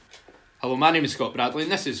Hello, my name is Scott Bradley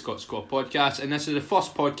and this is Scott Podcast, and this is the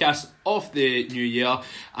first podcast of the new year,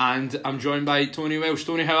 and I'm joined by Tony Welsh.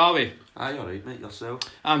 Tony, how are we? Aye, alright mate, yourself?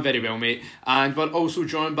 I'm very well, mate. And we're also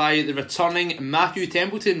joined by the returning Matthew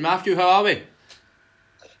Templeton. Matthew, how are we?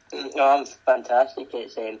 No, I'm fantastic.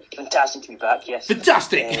 It's fantastic to be back, yes.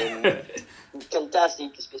 Fantastic!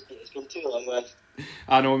 Fantastic. It's been too long, man.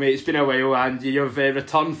 I know, mate, it's been a while, and you've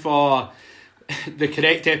returned for the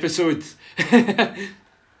correct episode.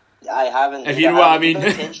 I haven't. If you know what I mean.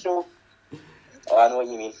 Intentional. Oh, I know what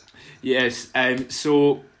you mean. Yes,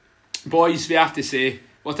 so, boys, we have to say,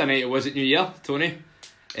 what a night it was at New Year, Tony.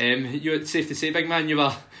 It's safe to say, big man, you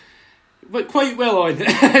were quite well on, but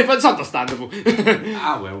it's understandable.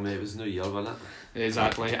 Well, mate, it was New Year, wasn't it?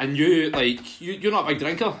 Exactly, and you're not a big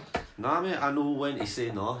drinker. Nah, mate, I know when to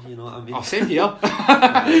say no, you know what I mean? Oh, same here.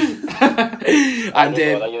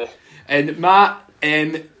 And Matt,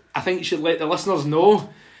 I think you should let the listeners know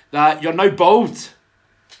that you're now bald.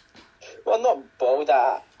 Well, not bald.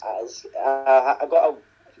 I got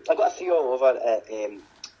a few all over at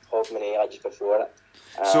Hogmanay like just before it,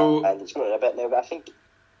 and it's growing a bit now. But I think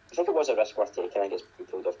it was a risk worth taking. I think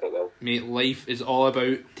it's pulled off quite well. Mate, life is all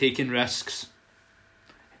about taking risks.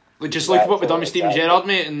 Just look at what we've done with Steven Gerrard,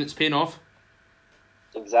 mate, and it's paying off.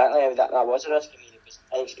 Exactly, that was a risk. I mean, it was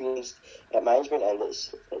inexperienced at management, and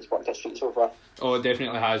it's worked a treat so far. Oh, it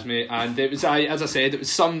definitely has, mate. And it was, as I said, it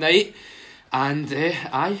was some night, and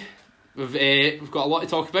we've got a lot to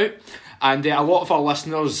talk about, and a lot of our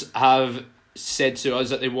listeners have said to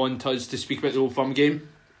us that they want us to speak about the Old Firm game,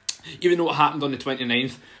 even though it happened on the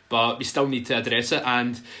 29th, but we still need to address it,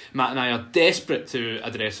 and Matt and I are desperate to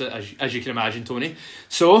address it, as you can imagine, Tony.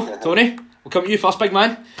 So, Tony, we'll come to you first, big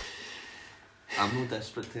man. I'm not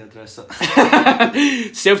desperate to address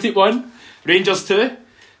it. Celtic 1, Rangers 2.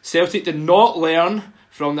 Celtic did not learn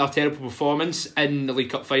from their terrible performance in the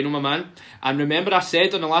League Cup final, my man. And remember I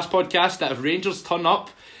said on the last podcast that if Rangers turn up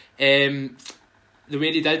the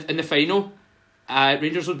way they did in the final,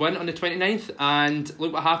 Rangers would win on the 29th, and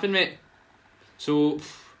look what happened, mate. So,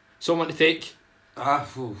 someone to take.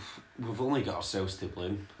 We've only got ourselves to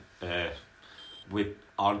blame. We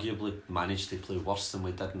arguably managed to play worse than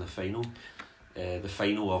we did in the final. The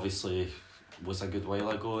final obviously was a good while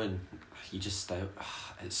ago, and you just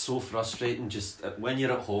it's so frustrating just when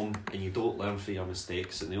you're at home and you don't learn from your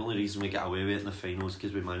mistakes, and the only reason we get away with it in the final is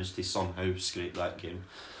because we managed to somehow scrape that game.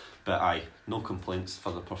 But no complaints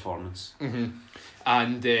for the performance. Mm-hmm.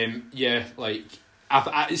 And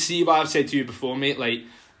I see what I've said to you before, mate. Like,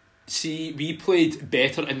 see, we played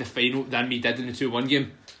better in the final than we did in the 2-1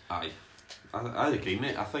 game. I agree,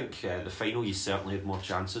 mate. I think the final you certainly had more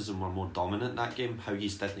chances and were more dominant that game. How you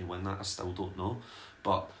didn't win that, I still don't know.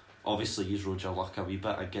 But obviously you rode your luck a wee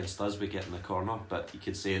bit against us. We get in the corner, but you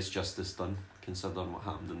could say it's justice done considering what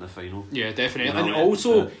happened in the final. Yeah, definitely. You know, and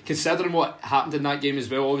also considering what happened in that game as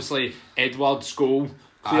well. Obviously Edouard's goal,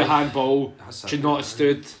 clear handball, should not have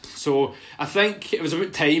stood. So I think it was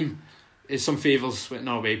about time some favours went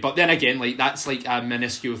our way. But then again, that's a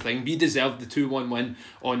minuscule thing. We deserved the 2-1 win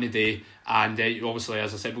on the day, and obviously,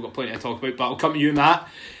 as I said, we've got plenty to talk about. But I'll come to you, Matt.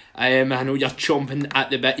 I know you're chomping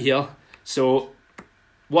at the bit here. So,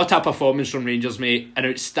 what a performance from Rangers, mate. An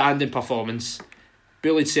outstanding performance.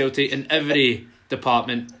 Bullied Celtic in every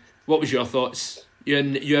department. What was your thoughts? You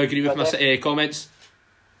agree with my comments?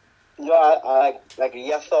 No, I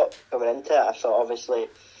agree. I thought coming into it, obviously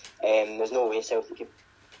there's no way Celtic could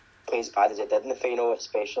play as bad as it did in the final,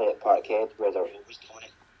 especially at Parkhead where they're always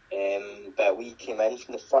dominant. But we came in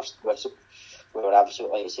from the first whistle. We were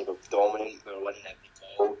absolutely, like you say, we were dominant. We were winning every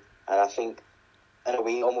ball, and I think in a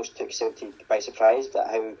way almost took Celtic by surprise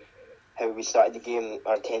at how we started the game,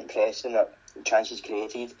 our intent pressing, our chances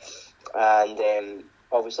created, and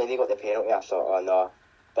obviously they got the penalty. I thought, oh no.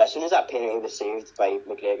 But as soon as that penalty was saved by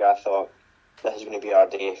McGregor, I thought, this is going to be our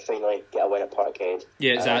day, finally get a win at Parkhead.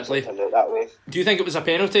 Yeah, exactly. It turned out that way. Do you think it was a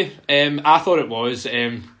penalty? I thought it was,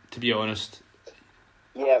 to be honest.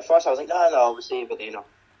 Yeah, at first I was like, no, obviously, but then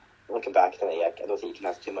looking back, I don't think you can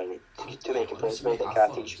have too many complaints about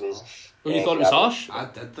that. Katic was... Well, you thought it was harsh? I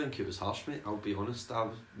did think it was harsh, mate, I'll be honest.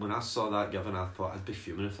 When I saw that given, I thought I'd be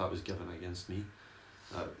fuming if that was given against me.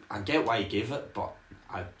 I get why he gave it, but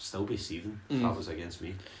I'd still be seething if that was against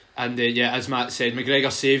me. And as Matt said,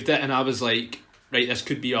 McGregor saved it, and I was like, right, this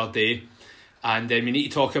could be our day. And we need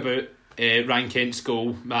to talk about Ryan Kent's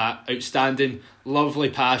goal, Matt. Outstanding, lovely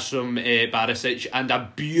pass from Barisic, and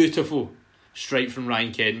a beautiful strike from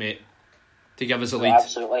Ryan Kent, mate, to give us a lead.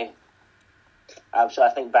 Absolutely. I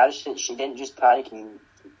think Barisic, she didn't just panic and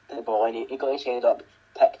the ball in. He got his head up,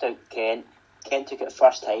 picked out Kent. Kent took it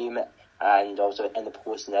first time, and also in the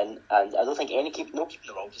post and in. And I don't think no keeper in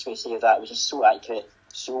the world is going to say that. It was just so accurate,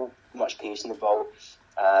 so much pace in the ball,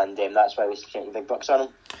 and that's why we spent big bucks on him.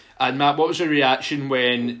 And Matt, what was your reaction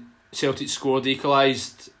when Celtic scored,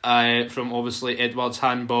 equalised from obviously Edouard's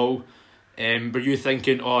handball? Were you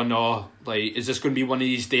thinking, oh no, like, is this going to be one of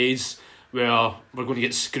these days where we're going to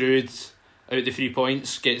get screwed out of the 3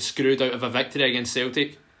 points, get screwed out of a victory against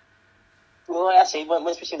Celtic? Well, like I said,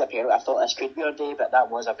 once we seen the penalty, I thought this could be our day, but that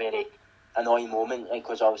was a very annoying moment,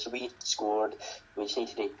 because obviously we scored, we just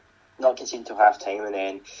needed to not concede until half time, and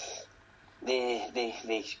then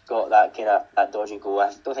they got that kind of that dodgy goal.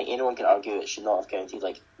 I don't think anyone can argue it should not have counted.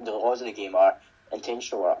 Like, the laws of the game are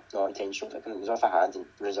intentional or not intentional. If it was off a hand and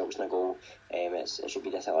results in a goal, it should be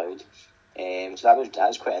disallowed. So that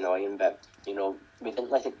was quite annoying, but we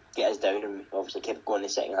didn't let it get us down, and we obviously kept going in the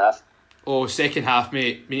second half. Oh, second half,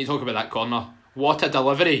 mate. We need to talk about that corner. What a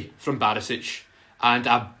delivery from Barisic, and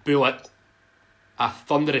a bullet, a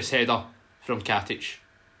thunderous header from Katic.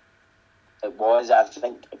 It was. I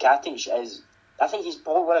think Katic is. I think he's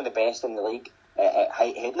probably one of the best in the league at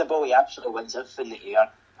heading the ball. He absolutely wins it in the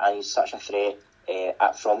air, and he's such a threat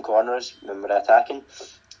from corners when we're attacking.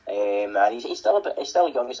 And he's still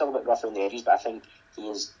young. He's still a bit rough in the edges, but I think he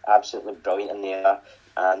is absolutely brilliant in the air.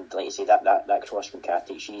 And like you say, that cross from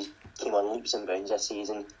Katic, he came on leaps and bounds this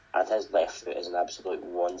season, and his left foot is an absolute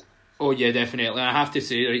wand. Oh yeah, definitely. I have to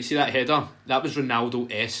say, right, see that header? That was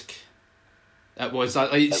Ronaldo-esque. It was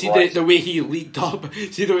that, like, the way he leaped up.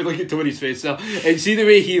 See the way, look at Tony's face there. And see the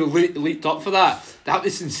way he leaped up for that. That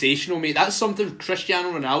was sensational, mate. That's something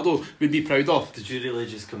Cristiano Ronaldo would be proud of. Did you really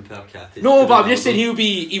just compare Katic? No, but I'm just saying he'll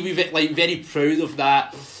be like very proud of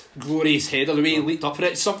that glorious header, the way he leaped up for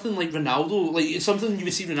it. It's something like Ronaldo, like it's something you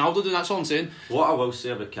would see Ronaldo doing. That's all I'm saying. What I will say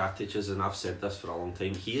about Katic is, and I've said this for a long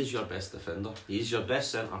time, he is your best defender. He's your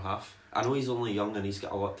best centre half. I know he's only young and he's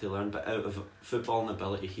got a lot to learn, but out of footballing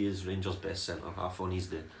ability, he is Rangers' best centre half on his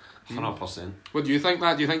day, 100%. What do you think,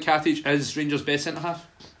 Matt? Do you think Katic is Rangers' best centre half?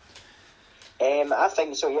 I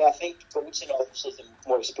think so. Yeah, I think Goodson obviously the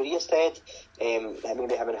more experienced head.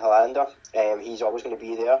 Maybe having Hollander, he's always going to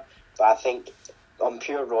be there. But I think on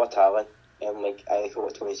pure raw talent, like I think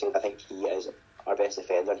what Tony said, I think he is our best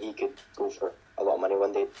defender. He could go for a lot of money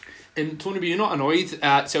one day. And Tony, were you not annoyed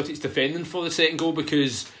at Celtic's defending for the second goal,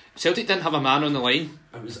 because Celtic didn't have a man on the line?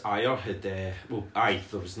 It was Ajer had there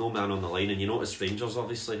was no man on the line, and you notice Rangers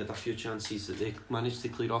obviously had a few chances that they managed to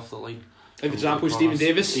clear off the line. For example, Stephen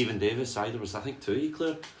Davis, there was, I think, 2 he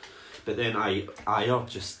cleared. But then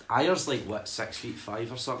Ajer's like, what,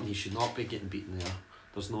 6'5" or something. He should not be getting beaten there.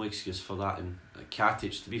 There's no excuse for that. And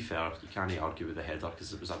Katic, to be fair, you can't argue with the header,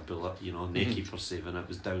 because it was a bullet, no keeper saving it. It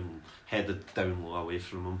was headed down low away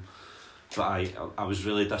from him. But I was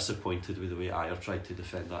really disappointed with the way Ajer tried to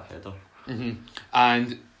defend that header.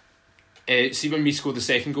 And see, when we scored the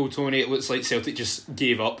second goal, Tony, it looks like Celtic just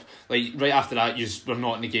gave up. Like, right after that, you were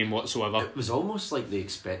not in the game whatsoever. It was almost like they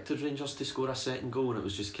expected Rangers to score a second goal, and it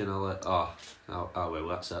was just kind of like, well,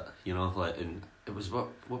 that's it. And it was, what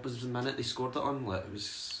was the minute they scored it on? Like, it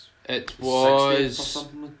was 60th or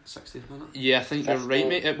something, 60th minute? Yeah, I think you're right,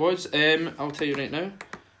 mate. It was. I'll tell you right now.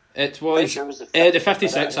 It was the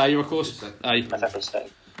 56. You were close. Aye.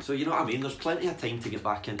 56. So you know what I mean. There's plenty of time to get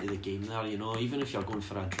back into the game there. Even if you're going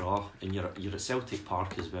for a draw and you're at Celtic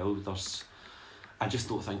Park as well. I just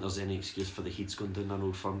don't think there's any excuse for the Heats going down an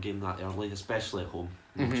Old Firm game that early, especially at home.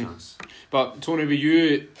 No chance. But Tony,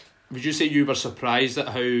 would you say you were surprised at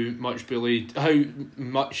how much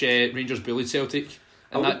Rangers bullied Celtic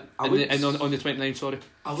on the 29th? Sorry,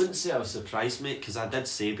 I wouldn't say I was surprised, mate, because I did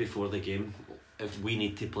say before the game, if we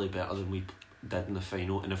need to play better than we did in the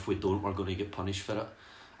final, and if we don't, we're going to get punished for it.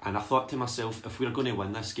 And I thought to myself, if we're going to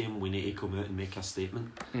win this game, we need to come out and make a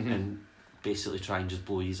statement and basically try and just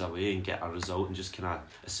blow these away and get a result and just kind of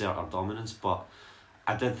assert our dominance. But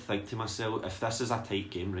I did think to myself, if this is a tight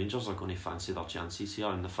game, Rangers are going to fancy their chances here,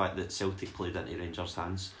 and the fact that Celtic played into Rangers'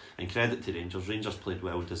 hands, and credit to Rangers played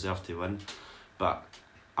well, deserved to win, but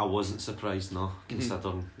I wasn't surprised,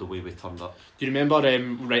 considering the way we turned up. Do you remember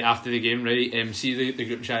right after the game, right? See the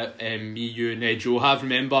group chat me, you and Joe have,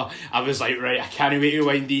 remember? I was like, right, I can't wait to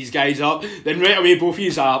wind these guys up. Then right away both of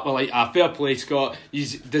you were like, fair play, Scott, you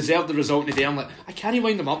deserved the result today. I'm like, I can't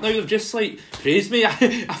wind them up now, they've just like praised me.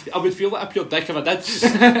 I would feel like a pure dick if I did.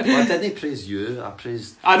 Well, I didn't praise you, I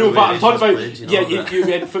praised... I know, but I'm talking about played, you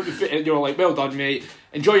went foot to foot and you were like, well done, mate,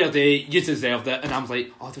 enjoy your day, you deserved it. And I'm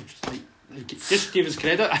like, oh, they're just like, just give us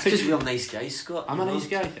credit. Because we're nice guys, Scott. I'm a nice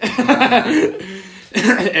guy.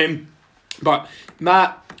 But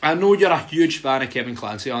Matt, I know you're a huge fan of Kevin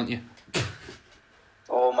Clancy, aren't you?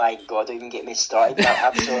 Oh my God, don't even get me started. That's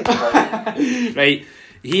absolutely right. Right.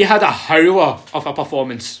 he had a howler of a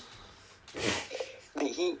performance.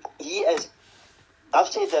 He is. I've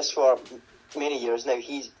said this for many years now.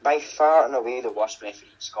 He's by far and away the worst referee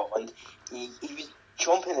in Scotland. He was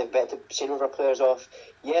chomping the bit to send over players off.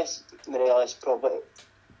 Yes, Morelos probably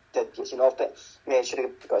did get sent off, but should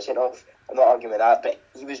have got sent off. I'm not arguing with that, but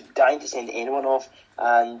he was dying to send anyone off,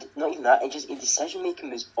 and not even that. His decision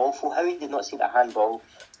making was awful. How he did not see that handball.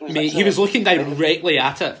 He was looking directly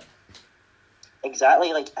at it.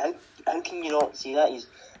 Exactly. Like how can you not see that?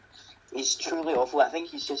 He's truly awful. I think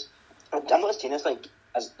he's just. I'm not saying this like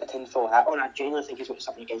as a tinfoil hat on. I genuinely think he's got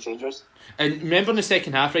something against Rangers. And remember in the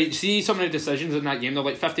second half, right? See some of the decisions in that game, they're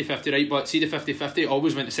like 50-50, right? But see the 50-50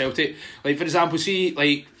 always went to Celtic. Like for example, see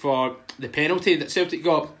like for the penalty that Celtic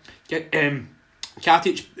got,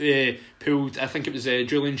 Katic pulled. I think it was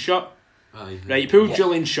Julian's shirt. Right, he pulled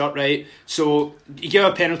Julian's shirt, right? So he gave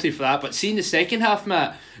a penalty for that. But see in the second half,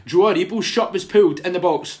 Matt, Joe Aribo's shirt was pulled in the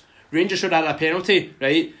box. Rangers should have had a penalty,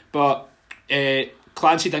 right? But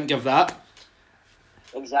Clancy didn't give that.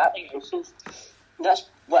 Exactly. That's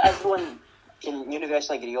what everyone can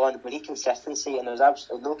universally agree on. We need consistency, and there's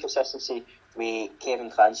absolutely no consistency with Kevin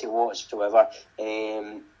Clancy whatsoever.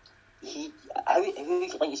 How you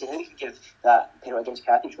said, how you can give that penalty against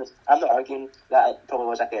Katic? I'm not arguing that it probably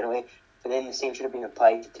was a penalty, but then the same should have been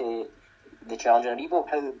applied to the challenger Aribo.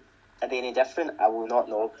 How are they any different? I will not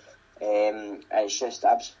know. It's just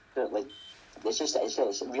absolutely.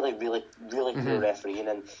 It's really, really, really poor refereeing,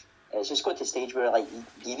 and it's just got to the stage where like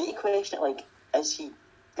you need to question it. Like, is he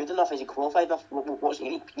good enough? Is he qualified enough?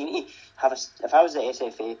 You need to have if I was the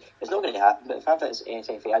SFA, it's not going to happen. But if I was the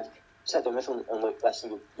SFA, I'd sit down with him and look,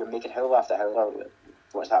 listen, you're making howler after howler.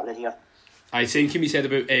 What's happening here? I think can be said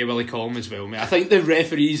about Willie Collum as well, mate. I think the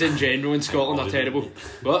referees in general in Scotland are terrible.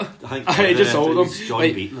 But I just all of them. John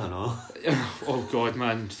Beaton, I know. Oh God,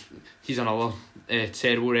 man, he's another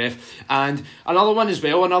terrible ref. And another one as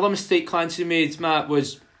well. Another mistake Clancy made, Matt,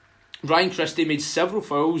 was Ryan Christie made several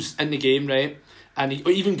fouls in the game, right? And he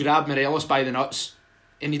even grabbed Morelos by the nuts,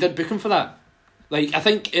 and he did book him for that. Like I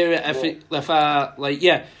think Ryan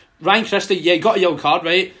Christie, he got a yellow card,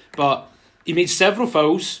 right? But he made several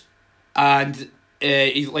fouls, and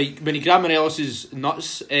he when he grabbed Morelos'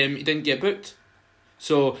 nuts, he didn't get booked.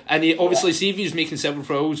 So, and he obviously see if he was making several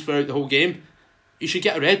fouls throughout the whole game, he should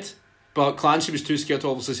get a red. But Clancy was too scared to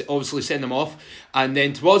obviously send them off, and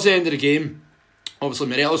then towards the end of the game, obviously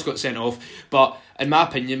Morelos got sent off. But in my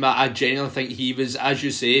opinion, Matt, I genuinely think he was, as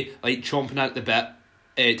you say, like chomping at the bit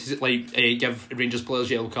to give Rangers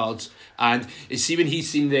players yellow cards. And you see when he's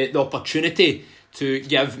seen the opportunity to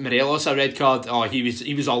give Morelos a red card,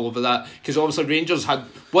 he was all over that, because obviously Rangers had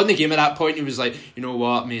won the game at that point. He was like, you know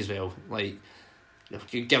what, may as well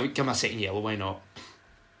give him a second yellow, why not?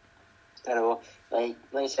 I know, like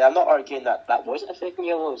I say, I'm not arguing that wasn't a second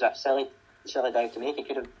yellow. It was a silly dive to make. He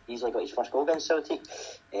could have easily got his first goal against Celtic,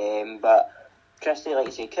 but Christie, like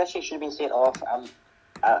you say, Christie should have been sent off.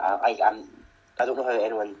 I don't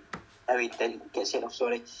know how he didn't get sent off.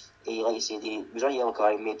 Sorry, he, like you said, he was on a yellow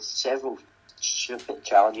card. He made several stupid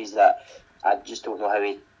challenges that I just don't know how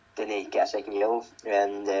he didn't get a second yellow.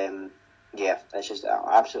 And it's just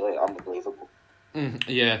absolutely unbelievable.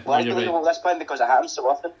 Yeah, well, unbelievable this point because it happens so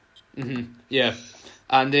often. Yeah,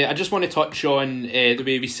 and I just want to touch on the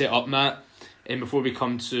way we set up, Matt, before we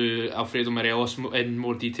come to Alfredo Morelos in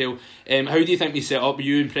more detail. How do you think we set up? Were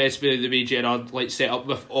you impressed with the way Gerrard set up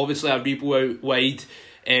with obviously Aribo out wide?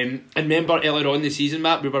 And remember earlier on in the season,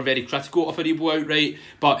 Matt, we were very critical of Aribo out right,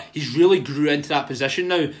 but he's really grew into that position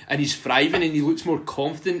now, and he's thriving, and he looks more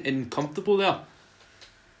confident and comfortable there.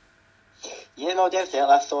 Yeah, no, definitely.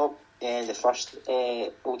 I thought the first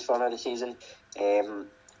Old Firm of the season,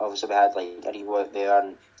 obviously we had like Aribo out there,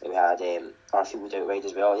 and we had Arfield out wide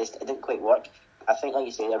as well. It didn't quite work. I think, like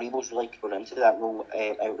you said, Aribo's really grown into that role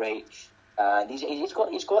outright, and he's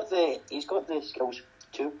got the skills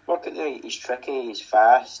to work out there. He's tricky, he's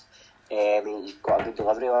fast, he's got a good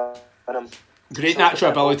delivery on him. Great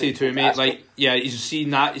natural ability too, mate. Like, yeah, you see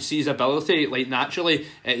his ability, like, naturally,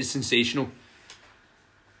 it is sensational.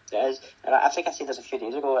 It is, and I think I said this a few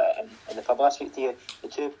days ago in the pub last week to you.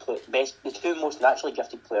 The two most naturally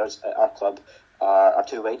gifted players at our club are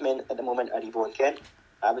two wide men at the moment, Aribo and Kent.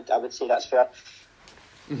 I would say that's fair.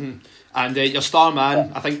 And your star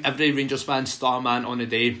man, I think every Rangers fan's star man on the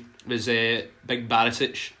day was Big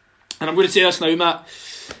Barisic. And I'm going to say this now, Matt.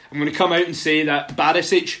 I'm going to come out and say that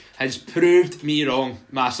Barisic has proved me wrong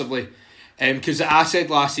massively. Because I said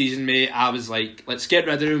last season, mate, I was like, let's get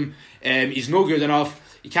rid of him. He's no good enough.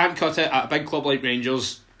 He can't cut it at a big club like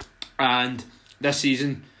Rangers. And this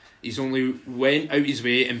season, he's only went out his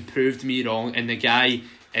way and proved me wrong. And the guy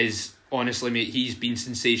is honestly, mate, he's been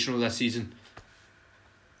sensational this season.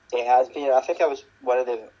 He has been. I think I was one of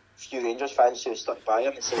the few Rangers fans who stuck by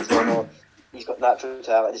him and said, no, he's got natural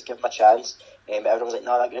talent, just give him a chance. But everyone was like,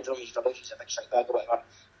 no, that good for him, he's rubbish, he's a big shitbag or whatever.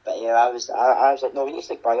 But yeah, I was like, no, we need to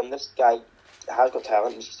stick by him. This guy has got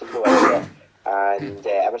talent, he's just to go out there. And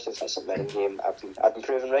ever since that St Mirren game, I've been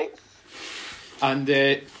proven right. And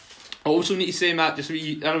I also need to say, Matt, just a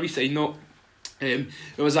wee side note, there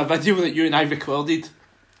was a video that you and I recorded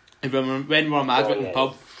when we were mad in the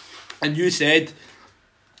pub, and you said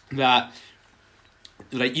that,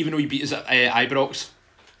 like, even though you beat us at Ibrox,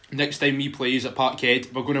 next time we play at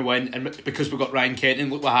Parkhead, we're going to win, and because we got Ryan Kent,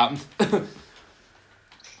 and look what happened.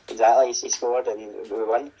 Exactly, he scored and we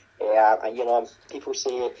won. And people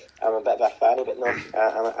say I'm a bit of a fanny, but no,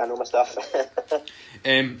 I know my stuff.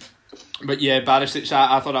 But yeah, Barisic,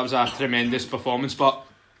 I thought that was a tremendous performance, but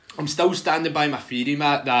I'm still standing by my theory,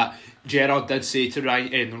 Matt, that Gerrard did say to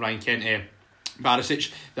Ryan Kent,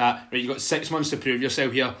 Barisic, that right, you got 6 months to prove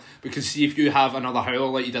yourself here, because see if you have another howler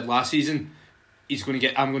like you did last season, I'm going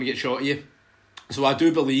to get shot of you. So I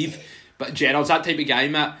do believe, but Gerrard's that type of guy,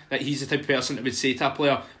 Matt, that he's the type of person that would say to a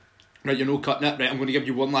player, right, you're not cutting it, right, I'm going to give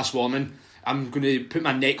you one last warning, I'm going to put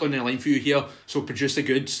my neck on the line for you here, so produce the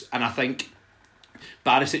goods. And I think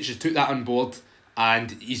Barisic has took that on board, and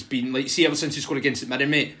he's been, like, see, ever since he scored against St Mirren,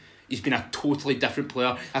 mate, he's been a totally different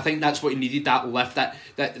player. I think that's what he needed, that lift, that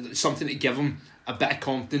something to give him a bit of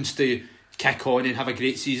confidence to kick on and have a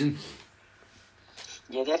great season.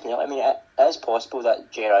 Yeah, definitely. I mean, it is possible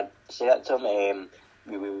that Gerrard said that to him.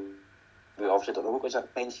 We obviously don't know what was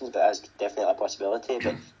behind the scenes, but that's definitely a possibility.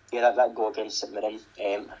 But yeah, that goal against St Mirren,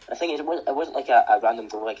 I think it wasn't like a random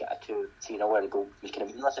goal, like a 2-3-0 where the goal was kind of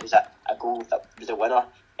meaningless. It was a goal that was a winner.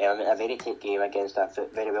 A very tight game against a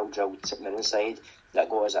very well drilled St Mirren side. That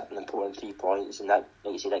goal was an important 3 points, and that,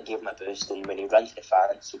 like you said, that gave him a boost. And when he ran to the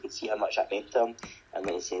fans, you could see how much that meant to him. And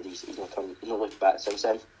then he said he's not looked back since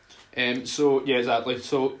then. So yeah, exactly.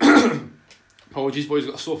 So apologies, boys,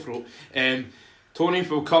 got a sore throat. Tony,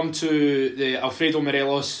 we'll come to the Alfredo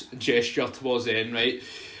Morelos gesture towards the end, right?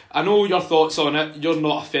 I know your thoughts on it. You're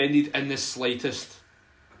not offended in the slightest.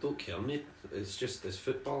 I don't care, mate. It's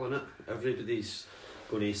football, innit? Everybody's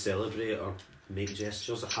going to celebrate or make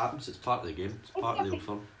gestures. It happens. It's part of the game. It's part of the old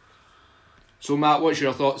fun. So, Matt, what's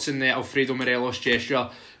your thoughts on the Alfredo Morelos gesture?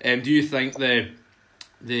 Do you think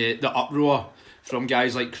the uproar from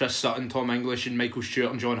guys like Chris Sutton, Tom English, and Michael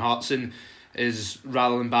Stewart and John Hartson is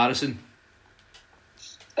rather embarrassing?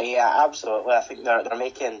 Yeah, absolutely. I think they're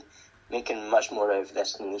making much more of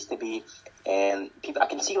this than it needs to be. People, I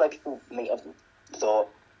can see why people might have thought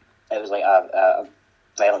it was like a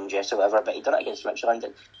violent gesture or whatever, but he done it against Richland.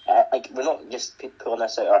 And, we're not just pulling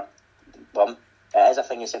this out our bum. It is a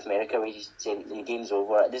thing in South America where he's saying the game's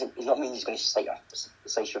over. It does not mean he's going to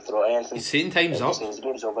slice your throat or anything. He's saying time's up. The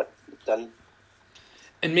game's over, done.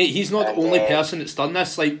 And mate, he's not the only person that's done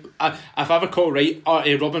this. Like, if I recall right,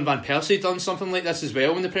 Robin van Persie done something like this as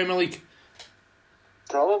well in the Premier League.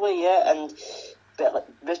 Probably, yeah. But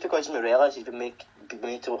just because Morelos has been made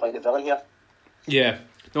to look like the villain here. Yeah.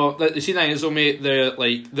 No, the scene is though, mate.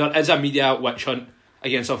 There is a media witch hunt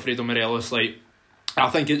against Alfredo Morelos. Like, I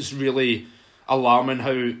think it's really alarming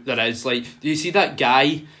how there is. Like, do you see that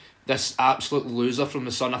guy? This absolute loser from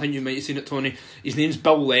the Sun. I think you might have seen it, Tony. His name's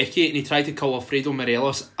Bill Leckie, and he tried to call Alfredo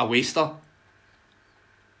Morelos a waster.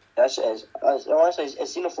 Honestly,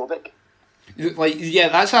 it's xenophobic. Like, yeah,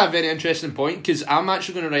 that's a very interesting point, because I'm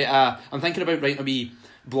actually going to I'm thinking about writing a wee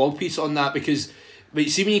blog piece on that, because, like,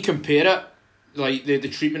 see when you compare it, like the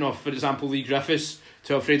treatment of, for example, Lee Griffiths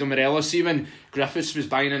to Alfredo Morelos. See when Griffiths was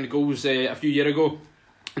banging in goals a few years ago,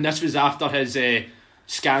 and this was after his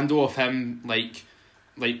scandal of him like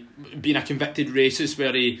being a convicted racist,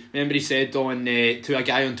 where he said on to a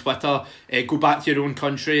guy on Twitter, go back to your own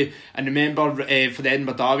country. And remember for the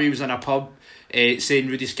Edinburgh Derby, he was in a pub saying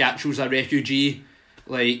Rudy Scatchell's a refugee,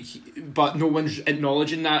 but no one's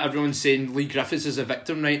acknowledging that. Everyone's saying Lee Griffiths is a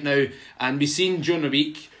victim right now. And we've seen during the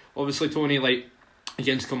week, obviously, Tony, like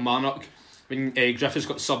against Kilmarnock, when Griffiths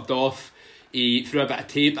got subbed off, he threw a bit of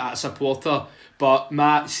tape at a supporter. But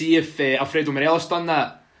Matt, see if Alfredo Morelos done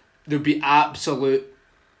that, there'd be absolute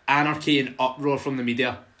anarchy and uproar from the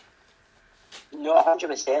media. No,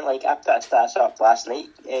 100%. Like, I put a stats up last night.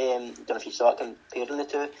 Don't know if you saw it, comparing the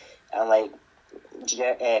two, and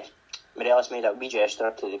Morelos made a wee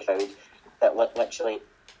gesture to the crowd that literally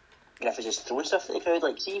Griffiths just throwing stuff at the crowd.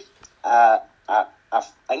 Like, see, I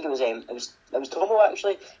think it was Tomo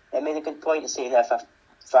actually. It made a good point in saying that if a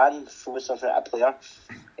fan throws something at a player,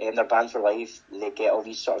 they're banned for life. They get all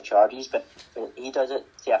these sort of charges, but when he does it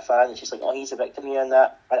to a fan, it's just like, oh, he's a victim here and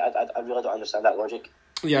that. I really don't understand that logic.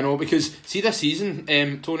 Yeah, I know, because see this season,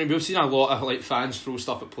 Tony, we've seen a lot of like fans throw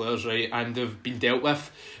stuff at players, right, and they've been dealt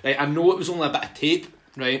with. Right, I know it was only a bit of tape,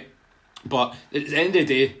 right, but at the end of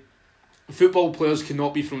the day, football players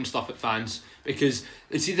cannot be throwing stuff at fans, because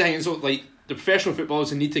see the thing is, like, the professional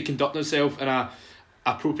footballers need to conduct themselves in a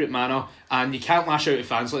appropriate manner, and you can't lash out at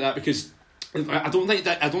fans like that, because I don't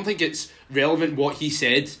think it's relevant what he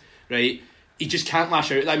said, right. He just can't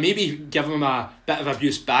lash out at that. Maybe give him a bit of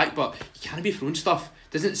abuse back, but you can't be throwing stuff.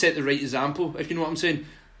 Doesn't set the right example, if you know what I'm saying.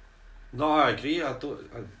 No, I agree. You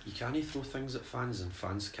can't throw things at fans, and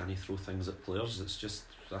fans can't throw things at players.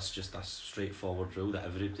 That's just a straightforward rule that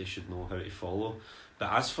everybody should know how to follow.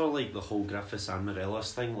 But as for like the whole Griffiths and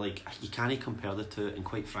Morelos thing, like, you can't compare the two, and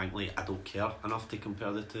quite frankly, I don't care enough to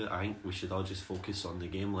compare the two. I think we should all just focus on the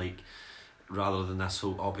game, like, rather than this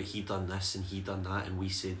whole, but he done this and he done that and we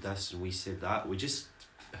said this and we said that.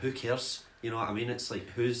 Who cares? You know what I mean? It's like,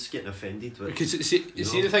 who's getting offended with? Because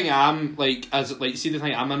see the thing I'm like, see the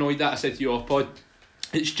thing I'm annoyed at. I said to you off pod,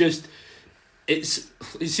 you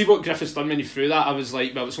see what Griffiths done when he threw that. I was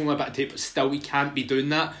like, well, it's only a bit of tape, but still, we can't be doing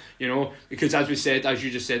that, you know, because as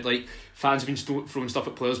you just said, like, fans have been throwing stuff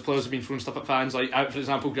at players have been throwing stuff at fans. Like, for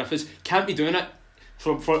example, Griffiths can't be doing it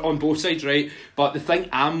for on both sides, right? But the thing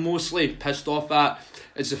I'm mostly pissed off at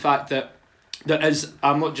is the fact that there is,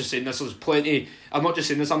 I'm not just saying this, there's plenty, I'm not just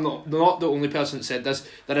saying this, I'm not the only person that said this,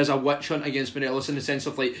 there is a witch hunt against Morelos, in the sense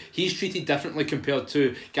of, like, he's treated differently compared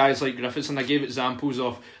to guys like Griffiths, and I gave examples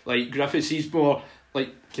of, like, Griffiths, he's more, like,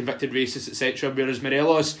 convicted racist, etc., whereas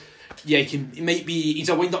Morelos, yeah, he's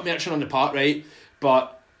a wind-up merchant on the park, right,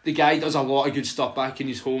 but the guy does a lot of good stuff back in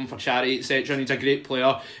his home for charity, etc., and he's a great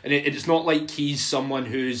player, and it's not like he's someone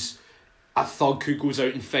who's a thug who goes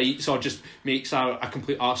out and fights or just makes a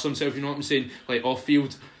complete arse of himself, you know what I'm saying, like, off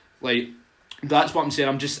field. Like, that's what I'm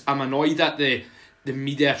saying. I'm annoyed at the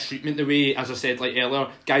media treatment, the way, as I said, like, earlier,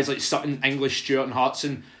 guys like Sutton, English, Stewart and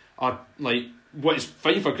Hartson are, like, what is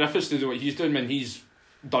fine for Griffiths to do what he's doing when he's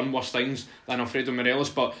done worse things than Alfredo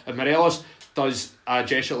Morelos, but if Morelos does a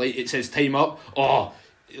gesture like it says time up,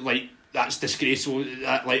 like, that's disgraceful,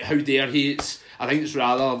 like, how dare he? I think it's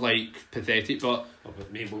rather, like, pathetic, but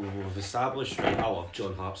maybe we've established, right, I love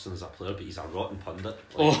John Hartson as a player, but he's a rotten pundit.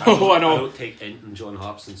 Like, I know. I don't take anything John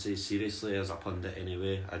Hartson says seriously as a pundit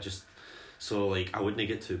anyway. I wouldn't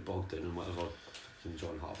get too bogged down in whatever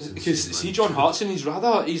John Hartson. Because see, John Hartson, he's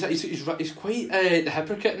quite the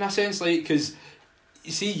hypocrite in a sense, like, because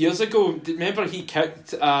you see, years ago, remember he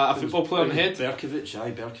kicked a football player in the head?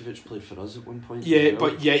 Berkovic played for us at one point. Yeah,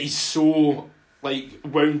 but yeah, he's so, like,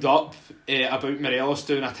 wound up about Morelos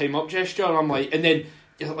doing a time up gesture, and I'm like, and then,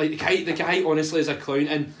 like, the guy honestly is a clown.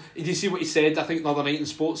 And did you see what he said, I think, the other night in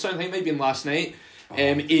Sports, I think it might have been last night,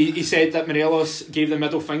 he said that Morelos gave the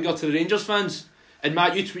middle finger to the Rangers fans. And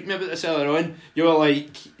Matt, you tweeted me about this earlier on, you were like,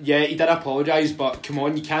 yeah, he did apologise, but come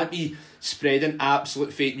on, you can't be spreading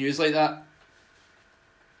absolute fake news like that.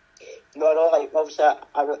 No, like, obviously,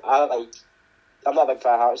 I'm not a big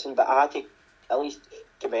fan of Harrison, but I had to at least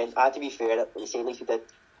commend, I had to be fair, at least he did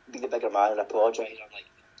be the bigger man and apologise, on, like,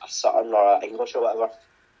 a Sutton or a English or whatever.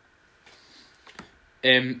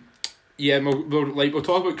 Yeah, we'll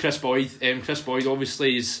talk about Chris Boyd. Chris Boyd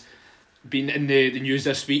obviously has been in the news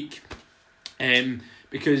this week,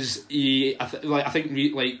 because I think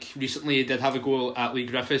recently he did have a goal at Leigh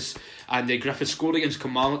Griffiths, and Griffiths scored against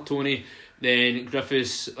Kilmarnock, Tony. Then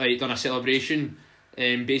Griffiths done a celebration,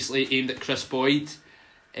 basically aimed at Chris Boyd,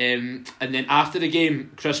 and then after the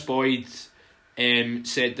game, Chris Boyd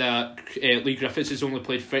said that Leigh Griffiths has only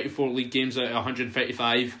played 34 league games out of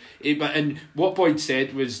 135. And what Boyd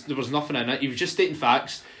said was there was nothing in it. He was just stating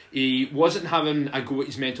facts. He wasn't having a go at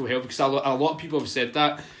his mental health, because a lot of people have said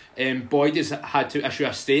that. Boyd has had to issue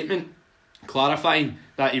a statement clarifying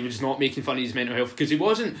that he was not making fun of his mental health, because he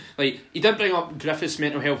wasn't, like, he didn't bring up Griffiths'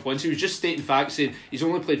 mental health once. He was just stating facts, saying he's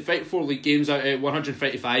only played 34 league games out of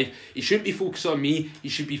 135. He shouldn't be focused on me, he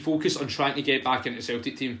should be focused on trying to get back into the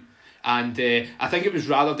Celtic team. And I think it was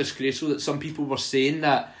rather disgraceful that some people were saying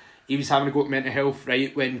that he was having a go at mental health,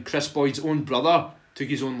 right, when Chris Boyd's own brother took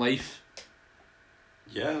his own life.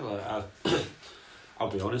 Yeah, like, I'll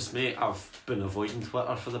be honest, mate, I've been avoiding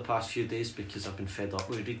Twitter for the past few days because I've been fed up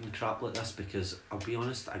with reading crap like this, because I'll be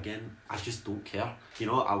honest, again, I just don't care. You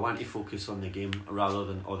know, I want to focus on the game rather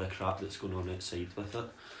than all the crap that's going on outside with it.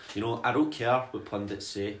 You know, I don't care what pundits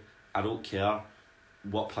say, I don't care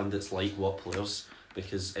what pundits like what players,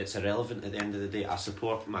 because it's irrelevant at the end of the day. I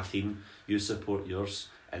support my team, you support yours,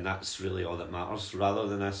 and that's really all that matters, rather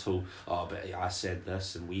than this whole, but I said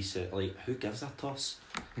this and we said, like, who gives a toss?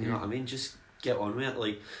 You know what I mean? Just get on with it.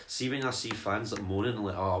 Like, see, when I see fans like moaning,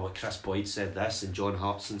 like, well, Chris Boyd said this and John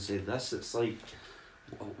Hartson said this, it's like,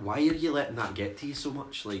 why are you letting that get to you so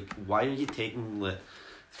much? Like, why are you taking like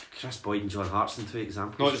Chris Boyd and John Hartson, two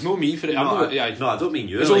examples? No, there's no me for it. No, I don't mean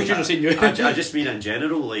you. It's only you're saying you. I just mean in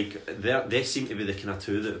general. Like, they seem to be the kind of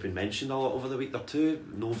two that have been mentioned a lot over the week. They're two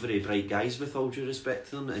no very bright guys, with all due respect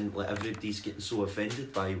to them, and like everybody's getting so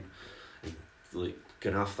offended by like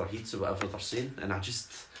going after Heats or whatever they're saying, and I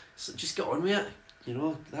just get on with it. You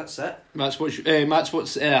know, that's it. Matt, what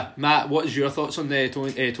is your thoughts on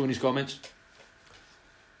Tony's comments?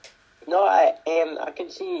 No, I can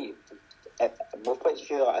see both points of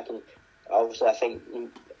view. I think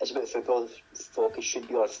it's about football. Focus should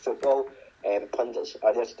be on football. Pundits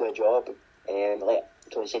are there to do a job. Like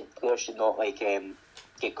Tony said, players should not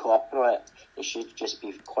get caught up on it. They should just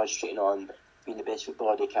be concentrating on being the best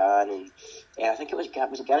footballer they can. And I think it was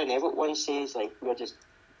Gary Neville once says I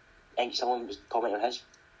think someone was commenting on his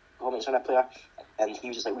comments on a player, and he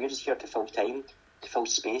was just like, we're just here to fill time, to fill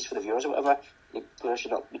space for the viewers or whatever. The players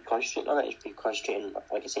should not be concentrating on it. They should be concentrating,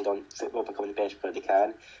 like I said, on football, becoming the best player they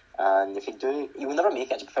can. And if you do, you will never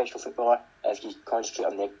make it as a professional footballer if you concentrate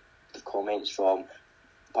on negative comments from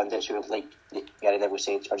pundits who, like Gary Neville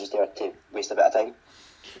said, are just there to waste a bit of time.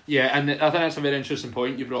 Yeah, and I think that's a very interesting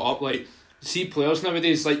point you brought up. Like, see players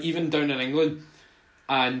nowadays, like even down in England,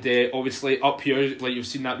 and obviously up here, like you've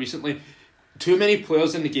seen that recently, too many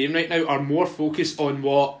players in the game right now are more focused on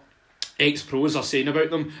what ex-pros are saying about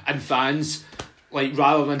them and fans, like,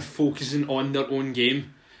 rather than focusing on their own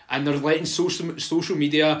game. And they're letting social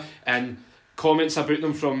media and comments about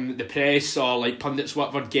them from the press or like pundits,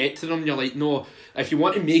 whatever, get to them. You're like, no, if you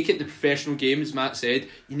want to make it the professional game, as Matt said,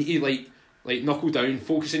 you need to like knuckle down,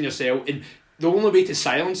 focus on yourself, and the only way to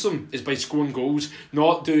silence them is by scoring goals,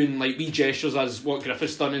 not doing like wee gestures as what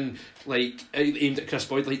Griffiths done and like aimed at Chris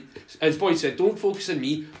Boyd. Like as Boyd said, don't focus on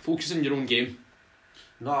me, focus on your own game.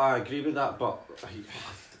 No, I agree with that, but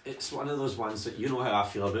it's one of those ones that, you know how I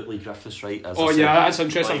feel about Lee Griffiths, right? As that's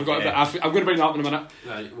interesting. Like, I forgot about it. I'm going to bring that up in a minute.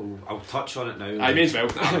 Right, well, I'll touch on it now. I may as well.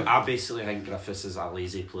 I basically think Griffiths is a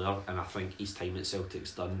lazy player, and I think his time at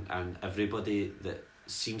Celtic's done, and everybody that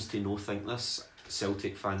seems to think this,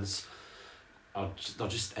 Celtic fans, they're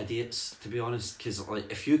just idiots, to be honest, because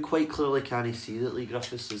like, if you quite clearly can't see that Lee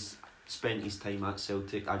Griffiths has spent his time at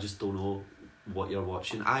Celtic, I just don't know what you're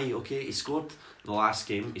watching. He scored the last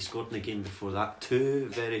game, he scored in the game before that, 2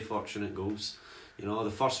 very fortunate goals. You know,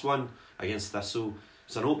 the first one against Thistle,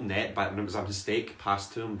 it's an open net, but it was a mistake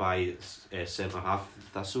passed to him by centre half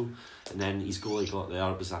Thistle, and then his goal he got there,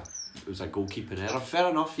 it was a goalkeeping error. Fair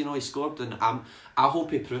enough, you know, he scored, and I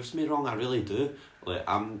hope he proves me wrong, I really do. Like,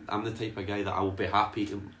 I'm the type of guy that I will be happy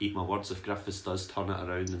to eat my words if Griffiths does turn it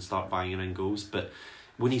around and start banging in goals, but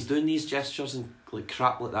when he's doing these gestures and like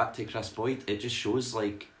crap like that to Chris Boyd, it just shows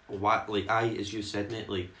like what, like, as you said, mate,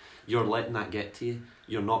 like, you're letting that get to you.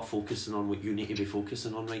 You're not focusing on what you need to be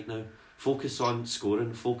focusing on right now. Focus on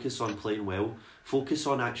scoring, focus on playing well, focus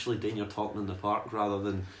on actually doing your talking in the park rather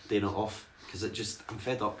than doing it off, because I'm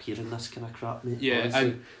fed up hearing this kind of crap, mate. Yeah, honestly.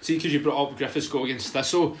 and see, because you brought up Griffiths' goal against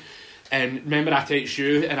Thistle, and remember I texted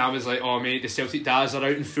you and I was like, oh mate, the Celtic dads are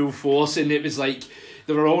out in full force, and it was like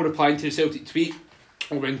they were all replying to the Celtic tweet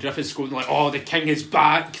when Griffiths scored, like, oh, the king is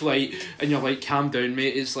back, like, and you're like, calm down,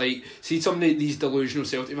 mate. It's like, see some of these delusional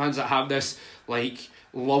Celtic fans that have this like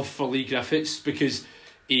love for Lee Griffiths because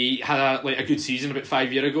he had a good season about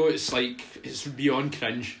 5 years ago. It's like, it's beyond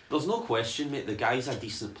cringe. There's no question, mate, the guy's a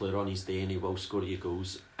decent player on his day and he will score you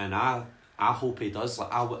goals, and I hope he does.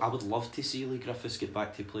 Like, I would love to see Lee Griffiths get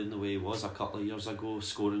back to playing the way he was a couple of years ago,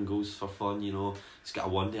 scoring goals for fun, you know. He's got a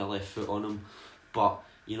one-day left foot on him, but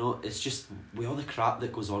you know, it's just, with all the crap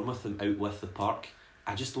that goes on with him out with the park,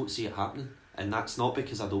 I just don't see it happening. And that's not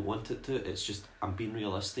because I don't want it to, it's just, I'm being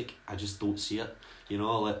realistic, I just don't see it. You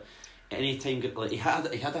know, like, anytime, like, he had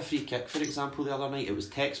a free kick, for example, the other night, it was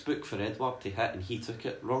textbook for Edward to hit, and he took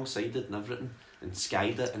it wrong-sided and everything, and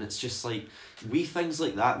skied it, and it's just like, wee things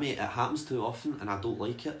like that, mate, it happens too often, and I don't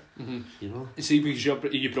like it, you know. See, because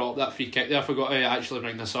you brought up that free kick there, I forgot to actually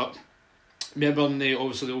bring this up. Remember in the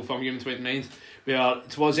Old Firm game 29th, where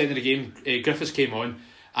towards the end of the game, Griffiths came on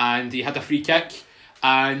and he had a free kick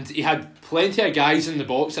and he had plenty of guys in the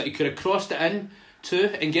box that he could have crossed it in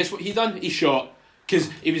to, and guess what he done? He shot,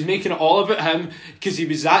 because he was making it all about him, because he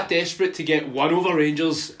was that desperate to get one over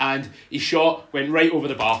Rangers, and he shot, went right over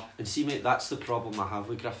the bar. And see, mate, that's the problem I have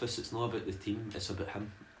with Griffiths. It's not about the team, it's about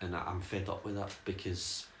him, and I'm fed up with that,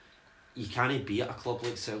 because you can't be at a club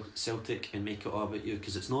like Celtic and make it all about you,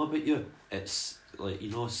 because it's not about you. It's like, you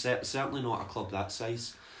know, certainly not a club that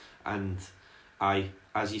size. And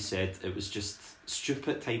as you said, it was just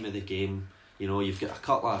stupid time of the game. You know, you've got a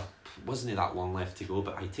couple of, wasn't that long left to go,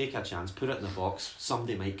 but I take a chance, put it in the box,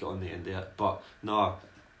 somebody might get on the end of it, but no,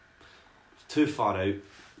 too far out,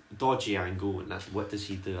 dodgy angle, and what does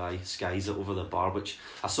he do? I skies it over the bar, which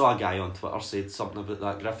I saw a guy on Twitter said something about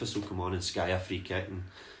that. Griffiths will come on and sky a free kick, and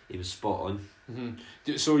he was spot on.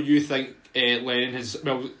 Mm-hmm. So you think Lennon has,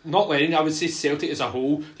 well, not Lennon, I would say Celtic as a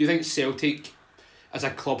whole, do you think Celtic as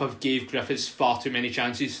a club have gave Griffiths far too many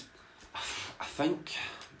chances?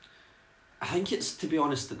 I think it's, to be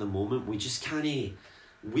honest, at the moment we just can't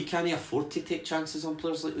afford to take chances on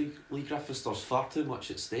players like Leigh Griffiths. There's far too much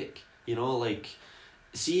at stake. You know, like,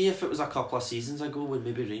 see if it was a couple of seasons ago when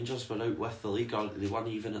maybe Rangers were out with the league or they weren't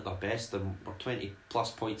even at their best and were 20 plus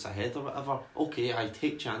points ahead or whatever, okay, I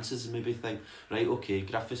take chances and maybe think, right, okay,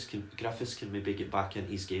 Griffiths can maybe get back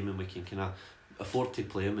into his game and we can kind of afford to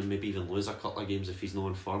play him and maybe even lose a couple of games if he's not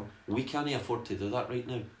in form. We can't afford to do that right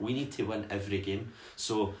now. We need to win every game.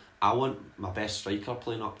 So I want my best striker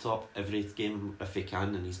playing up top every game if he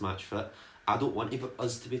can and he's match fit. I don't want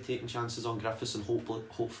us to be taking chances on Griffiths, and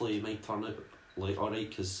hopefully he might turn out like alright,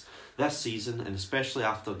 because this season, and especially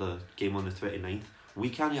after the game on the 29th, we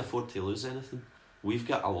can't afford to lose anything. We've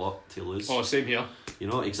got a lot to lose. Oh, same here. You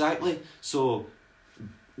know, exactly. So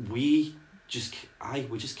we just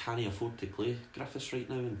can't afford to play Griffiths right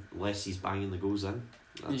now unless he's banging the goals in.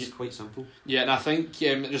 That's quite simple. Yeah, and I think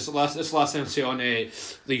just this last thing to say on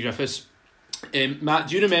Leigh Griffiths. Matt,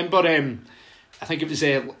 do you remember? I think it was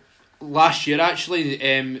last year actually.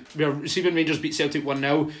 We were receiving Rangers beat Celtic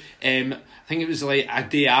 1-0. I think it was like a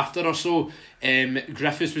day after or so.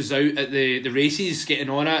 Griffiths was out at the races, getting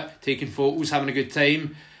on it, taking photos, having a good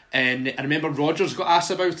time. And I remember Rodgers got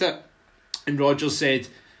asked about it, and Rodgers said,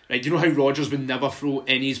 right, do you know how Rodgers would never throw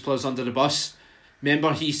any of his players under the bus?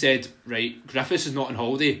 Remember, he said, right, Griffiths is not on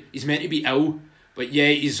holiday. He's meant to be ill, but yeah,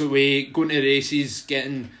 he's away, going to races,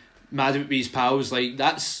 getting mad with his pals. Like,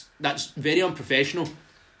 that's very unprofessional.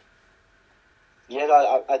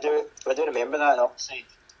 Yeah, I do remember that, and obviously,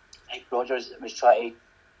 like, Rodgers was trying to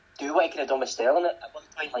do what he could have done with Sterling at one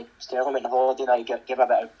point. Like, Sterling went on holiday, now give a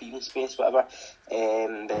bit of breathing space, whatever.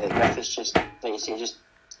 But Griffiths just, like you say, just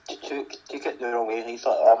took it the wrong way. He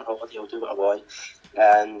thought, oh, I'm on holiday, I'll do what I want.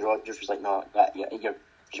 And Rodgers was like, no, you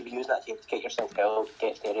should be using that time to get yourself healed,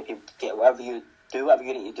 get therapy, get whatever you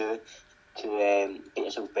need to do to get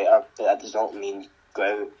yourself better. But that does not mean go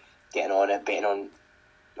out, getting on it, betting on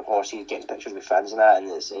the horses, getting pictures with fans and that, and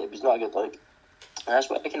it was not a good look. And that's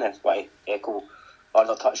what I kind of echo or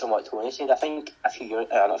not touch on what Tony said. I think a few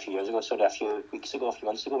weeks ago, a few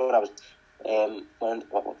months ago, when I was one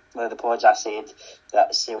of the pods, I said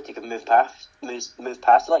that Celtic have moved past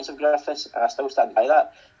the likes of Griffiths, and I still stand by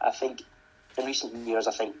that. I think in recent years,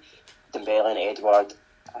 Dembele and Edouard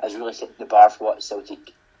has really set the bar for what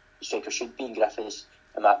Celtic strikers should be, and Griffiths,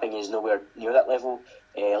 in my opinion, is nowhere near that level,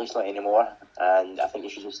 at least not anymore, and I think they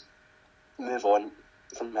should just move on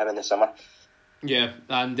from him in the summer. Yeah,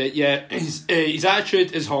 and his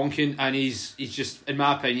attitude is honking, and he's just, in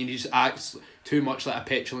my opinion, he just acts too much like a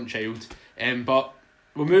petulant child. But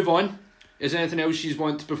we'll move on. Is there anything else you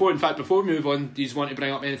want before we move on? Do you want to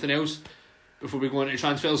bring up anything else before we go into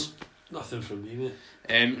transfers? Nothing from me,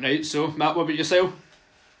 mate. Right. So Matt, what about yourself?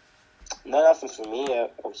 No, nothing from me.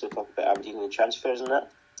 Obviously, talk about Aberdeen and the transfers and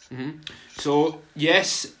that. Mm-hmm. So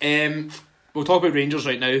yes, we'll talk about Rangers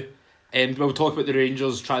right now. We'll talk about the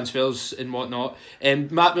Rangers transfers and whatnot.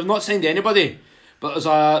 Matt, we've not signed anybody, but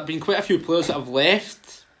there's been quite a few players that have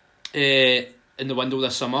left in the window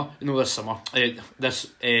this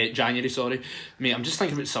January, sorry. Mate, I'm just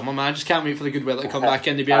thinking about summer, man. I just can't wait for the good weather to come back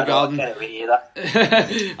in the beer garden. I can't wait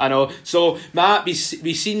either. I know. So, Matt, we've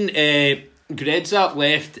seen Gredza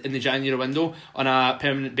left in the January window on a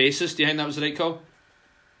permanent basis. Do you think that was the right call?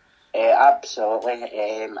 Absolutely.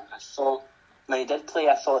 I thought when he did play,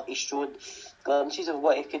 I thought he showed glimpses of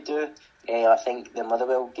what he could do. I think the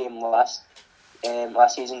Motherwell game last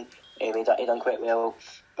season, he done quite well,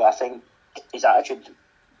 but I think his attitude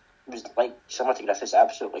was like similar to Griffiths,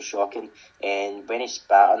 absolutely shocking. And when he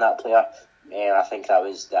spat on that player, I think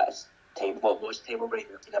was table break.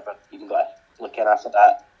 He never even got a look in after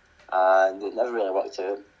that, and it never really worked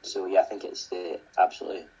out. So yeah, I think it's the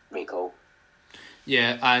absolutely right call.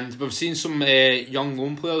 Yeah, and we've seen some young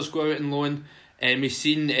loan players go out and loan, and we've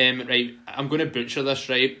seen right. I'm going to butcher this,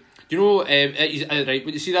 right? Do you know right?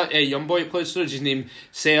 When you see that young boy that plays for his name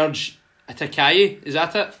Serge Atakaye, is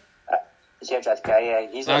that it? Serge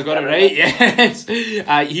Atakaye, he's. I got it right. Yes,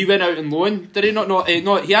 he went out on loan. Did he not? No,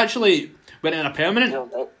 he actually went on a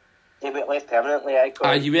permanent. He went left permanently.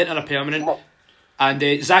 He went on a permanent.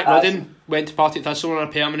 And Zach Rudden went to Partick Thistle on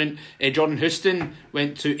a permanent. Jordan Houston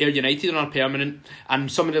went to Ayr United on a permanent.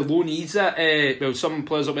 And some of the loanees that, some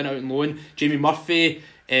players that went out on loan, Jamie Murphy,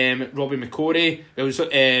 Robbie McCorry,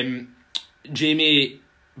 Jamie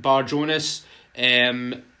Barr-Jonas,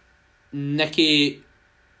 Nicky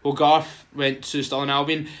Hogarth went to Stirling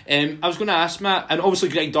Albion. I was going to ask Matt, and obviously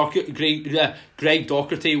Greg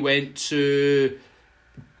Docherty went to...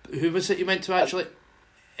 Who was it he went to actually?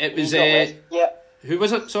 It was... Who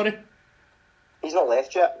was it? Sorry? He's not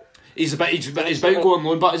left yet. He's about to go on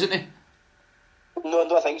loan, but isn't he? No, I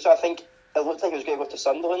don't think so. I think it looked like he was going to go to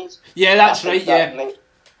Sunderland. Yeah, that's right,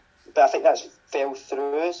 But I think that's fell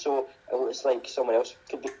through, so it looks like someone else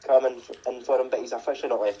could be coming in for him, but he's officially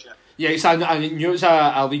not left yet. Yeah, I knew it was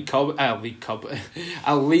a League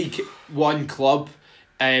One club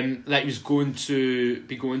that he was going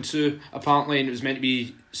to apparently, and it was meant to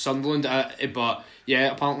be Sunderland, but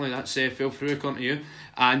yeah, apparently that's fell through according to you.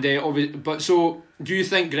 And but so, do you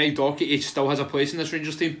think Greg Docherty still has a place in this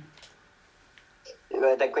Rangers team?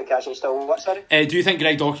 I didn't quite catch it. Still what? Sorry. Do you think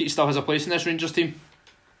Greg Docherty still has a place in this Rangers team?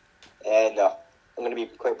 No, I'm going to be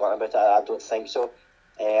quite blunt about it. I don't think so.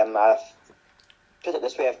 I've put it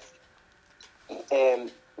this way: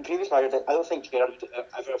 previous manager, I don't think Gerrard would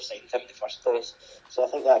ever have signed him in the first place. So I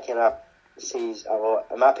think that kind of says a lot.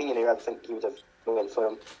 In my opinion, I don't think he would have went for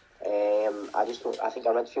him. I think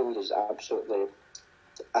our midfield is absolutely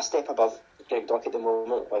a step above Greg Docherty at the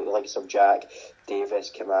moment, like the likes of Jack,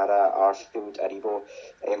 Davis, Kamara, Arfield, Aribo,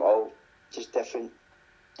 all just different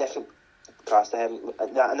class to him.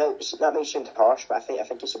 That may sound harsh, but I think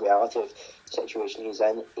it's a reality of the situation he's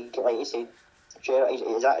in. Like you said,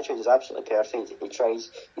 his attitude is absolutely perfect. He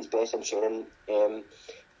tries his best in training,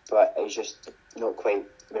 but he's just not quite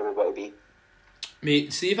where we want to be.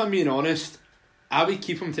 Mate, see if I'm being honest, I would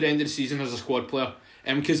keep him to the end of the season as a squad player.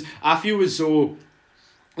 Because I feel as though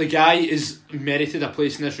the guy is merited a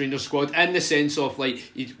place in this Rangers squad, in the sense of, like,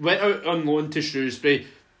 he went out on loan to Shrewsbury,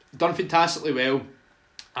 done fantastically well,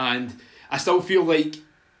 and I still feel like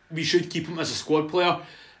we should keep him as a squad player,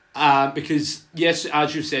 because yes,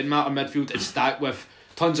 as you said, Matt, our midfield is stacked with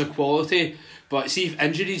tons of quality, but see if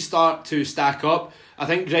injuries start to stack up, I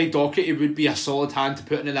think Greg Docherty would be a solid hand to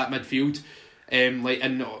put into that midfield,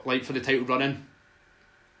 like for the title running.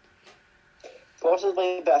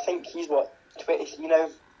 Possibly, but I think he's 23 now.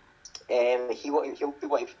 He'll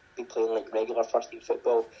be playing like regular first team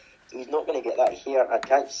football. He's not going to get that here. I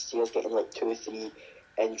can't see us getting like 2 or 3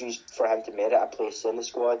 injuries for him to merit a place in the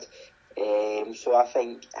squad. So I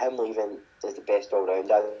think him leaving is the best all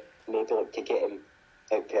round. I'd maybe look to get him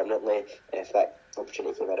out permanently if that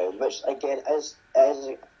opportunity came around. Which again is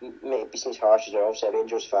maybe seems harsh as well. Obviously a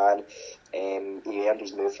Rangers fan. He earned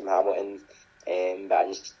his move from Hamilton. But I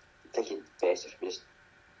just think it's best if we just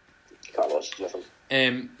cut losses with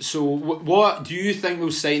him. So what do you think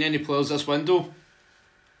we'll sign any players this window?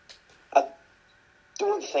 I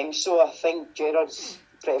don't think so. I think Gerrard's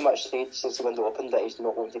pretty much said since the window opened that he's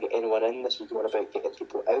not going to get anyone in. This was more about getting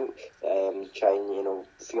people out, try and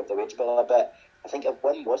free up the wage bill a bit. I think if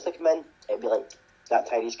one was to come in, it'd be like that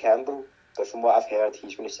Tyrese Campbell. But from what I've heard,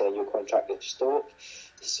 he's going to sign a new contract with Stoke.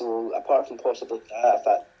 So apart from possibly that, if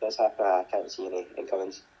that does happen, I can't see any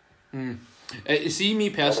incomings. See, me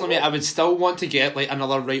personally, mate, I would still want to get like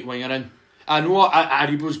another right winger in. I know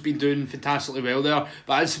Aribo's been doing fantastically well there,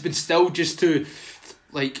 but it's been still just to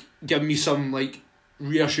like give me some like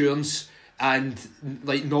reassurance and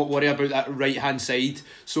like not worry about that right hand side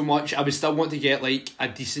so much. I would still want to get like a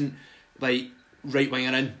decent like right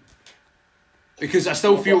winger in, because I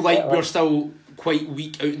still feel like we're still quite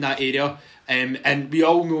weak out in that area, and we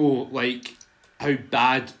all know like how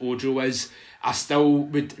bad Ojo is. I still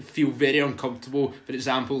would feel very uncomfortable, for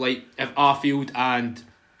example, like if Arfield and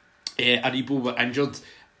Aribo were injured,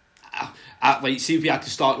 like say if we had to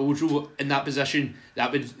start Ojo in that position,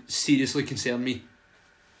 that would seriously concern me.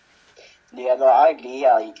 Yeah, no, I agree.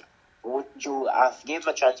 Like Ojo, I gave him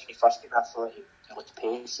a chance when he first came. I thought he looked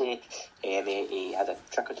pacey. He had a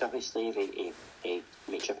trick or two up his sleeve. He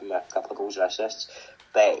made sure him a couple of goals or assists.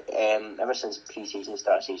 But ever since pre-season,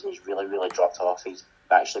 start of season, he's really dropped off. He's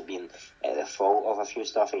actually been at the fault of a few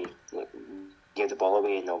stuff. He gave the ball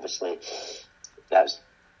away, and obviously that's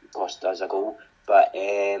cost us a goal. But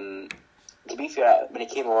to be fair, when he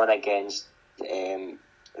came on against when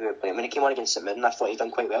he came on against St Mirren, I thought he'd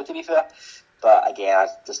done quite well, to be fair. But again, I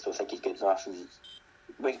just don't think he's good enough. And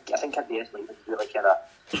I think at the end, like, really kind of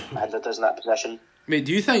hindered us in that position. Mate,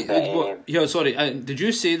 do you think... did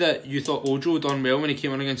you say that you thought Ojo done well when he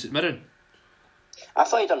came on against St Mirren? I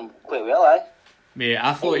thought he done quite well, Mate,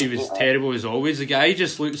 I thought he was terrible as always. The guy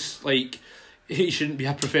just looks like he shouldn't be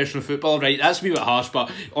a professional footballer, right? That's a wee bit harsh, but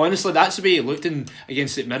honestly, that's the way he looked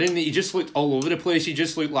against St Mirren. He just looked all over the place. He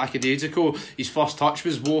just looked lackadaisical. His first touch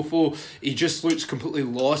was woeful. He just looks completely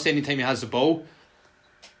lost anytime he has the ball.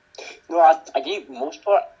 No, I agree most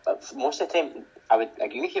of the time. I would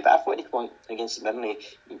agree with you, but I thought he went against St Mirren.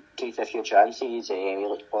 He created a few chances. He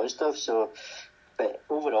looked positive. So, but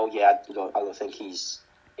overall, yeah, I don't think he's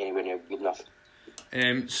anywhere near good enough.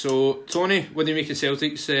 So, Tony, what do you make of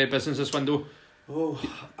Celtic's business this window? Oh,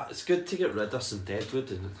 it's good to get rid of St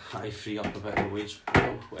Edward and free up a bit of wage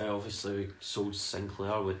bill. Obviously, we sold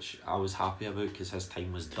Sinclair, which I was happy about because his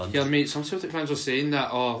time was done. Yeah, mate, some Celtic fans were saying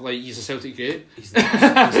that, he's a Celtic great. He's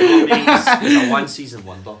not, mate, he's a one-season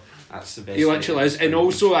wonder. That's the best. He literally is. And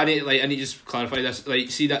also, I need to just clarify this.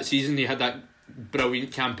 See that season, he had that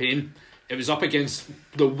brilliant campaign. It was up against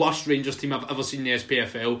the worst Rangers team I've ever seen in the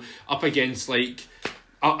SPFL. Up against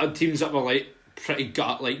teams that were pretty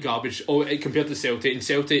garbage. Compared to Celtic, and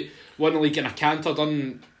Celtic won the league in a canter,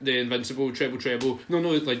 done the invincible treble.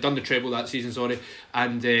 No, done the treble that season. Sorry,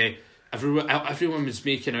 and everyone was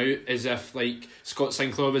making out as if Scott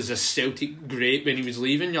Sinclair was a Celtic great when he was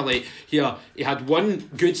leaving. You're like, here he had one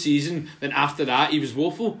good season, then after that he was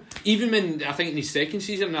woeful. Even when I think in his second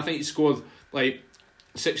season, I think he scored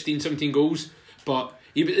 16, 17 goals, but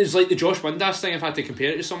it's like the Josh Windass thing. If I had to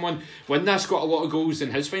compare it to someone, Windass got a lot of goals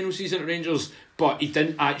in his final season at Rangers, but he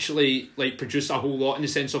didn't actually produce a whole lot in the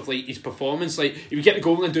sense of his performance. He would get the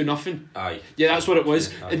goal and do nothing. Aye. Yeah, that's what it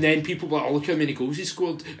was. Aye. And then people were like, oh, look how many goals he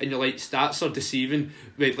scored, and you're like, stats are deceiving.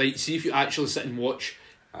 See if you actually sit and watch,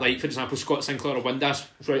 for example, Scott Sinclair or Windass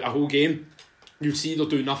throughout a whole game, you'll see they'll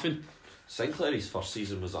do nothing. Sinclair, his first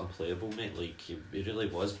season was unplayable, mate. He really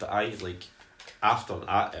was. But after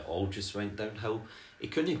that, it all just went downhill. He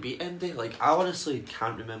couldn't beat Indy. I honestly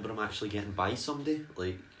can't remember him actually getting by somebody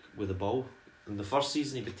with the ball. In the first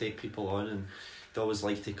season, he would take people on and he'd always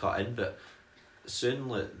like to cut in. But soon,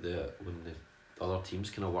 when the other teams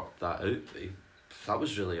kind of worked that out, that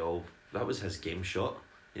was really all. That was his game shot.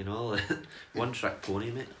 One trick pony,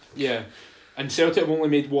 mate. Yeah. And Celtic have only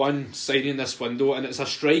made one signing this window, and it's a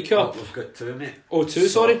striker. Oh, we've got two, mate. Oh, two,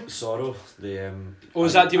 sorry? Sorrow.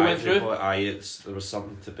 Is that deal went through? There was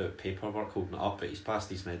something about paperwork holding it up, but he's passed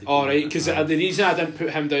his medical. Oh, right, because the reason I didn't put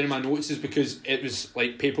him down in my notes is because it was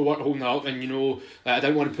paperwork holding it up, and I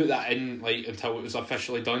didn't want to put that in until it was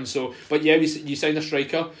officially done. So, but yeah, you signed a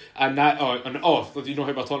striker, and that. Do you know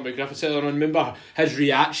how we're talking about Griffiths earlier on? Remember his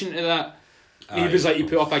reaction to that? He was he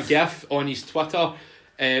put up a GIF on his Twitter.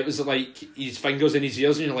 It was his fingers in his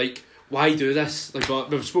ears, and you're like, why do this? We've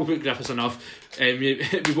spoken about Griffiths enough. We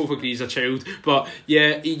both agree he's a child. But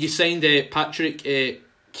yeah, you signed Patrick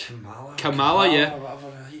Kamala, yeah.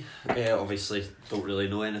 Whatever. Obviously, don't really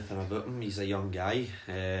know anything about him. He's a young guy.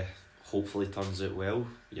 Hopefully, turns out well,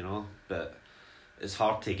 But it's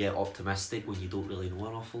hard to get optimistic when you don't really know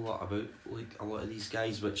an awful lot about a lot of these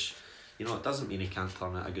guys, which. It doesn't mean he can't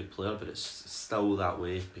turn out a good player, but it's still that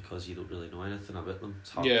way because you don't really know anything about them.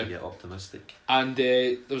 It's hard to get optimistic. And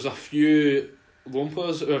there was a few loan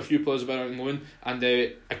players, or a few players about on loan, and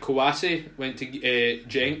Kouassi went to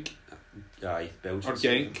Genk. Aye, Belgium. Or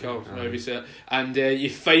Genk, however you say it. And you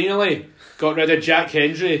finally got rid of Jack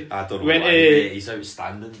Hendry. I don't know why, he's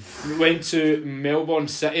outstanding. Went to Melbourne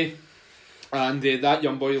City, and that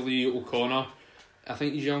young boy Lee O'Connor, I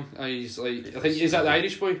think he's young. He's is that the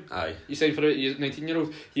Irish boy? Aye. He signed for it. He's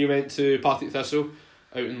 19-year-old. He went to Partick Thistle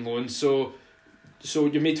out in loan. So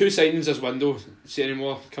you made two signings this window. See any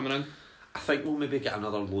more coming in? I think we'll maybe get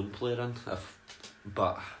another loan player in,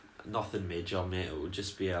 but nothing major, mate. It will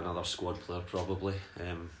just be another squad player probably.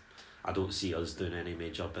 I don't see us doing any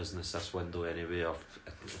major business this window anyway, or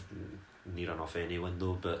near enough any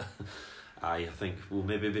window. But I think we'll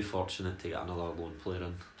maybe be fortunate to get another loan player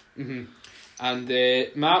in. Mm-hmm. And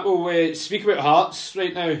Matt will speak about Hearts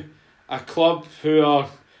right now, a club who are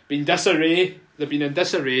been disarray. They've been in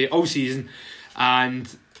disarray all season, and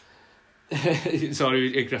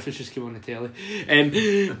sorry, Griffiths just came on the telly.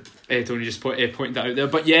 Tony just pointed that out there.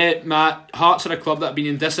 But yeah, Matt, Hearts are a club that have been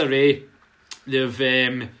in disarray. They've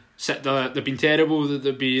been terrible.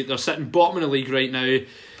 They're sitting bottom of the league right now.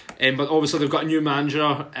 But obviously they've got a new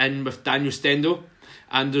manager in with Daniel Stendel,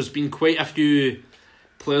 and there's been quite a few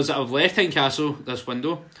players that have left Tynecastle this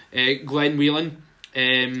window. Glenn Whelan,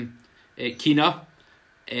 Keena,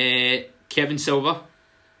 Kevin Silver,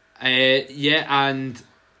 and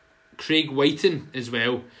Craig Whiten as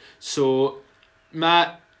well. So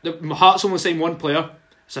Matt, the Hearts only signed one player.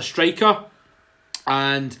 It's a striker,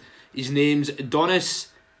 and his name's Adonis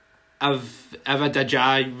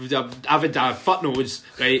Avadaj. Fuck knows,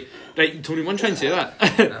 right, Tony, one try and say that.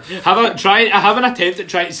 I have an attempt at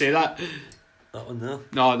trying to say that. That one there?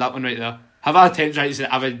 No, that one right there. Have I attempted right?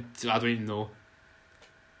 I don't even know.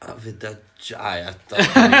 I say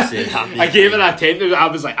I gave it an attempt. I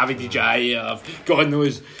was like, Avidijai, God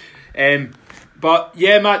knows. But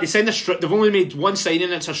yeah, Matt, they signed they've only made one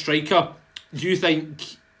signing. It's a striker. Do you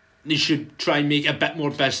think they should try and make a bit more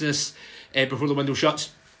business before the window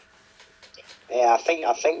shuts? I think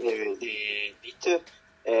they need to.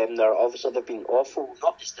 They've been awful,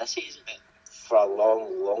 not just this season, but for a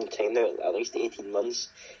long time now, at least 18 months.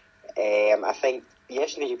 I think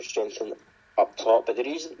yes, they need to strengthen up top, but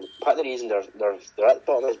part of the reason they're at the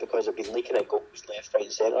bottom is because they've been leaking at goals left, right,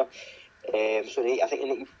 and centre. I think they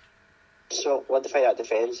need to solidify that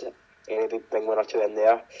defence, maybe bring one or two in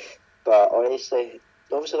there. But obviously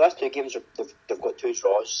the last two games they've got 2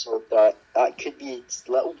 draws, so that could be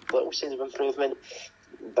little signs of improvement,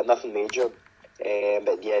 but nothing major.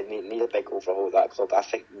 But yeah, need a big overhaul of that club. I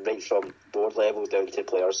think right from board level down to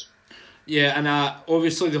players. Yeah, and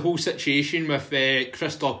obviously the whole situation with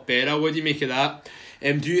Christophe Berra, what do you make of that?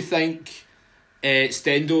 Do you think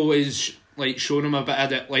Stendel is like showing him a bit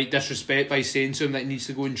of disrespect by saying to him that he needs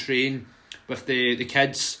to go and train with the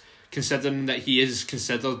kids, considering that he is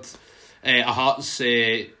considered a Hearts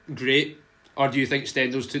great? Or do you think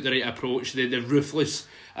Stendel's took the right approach, the ruthless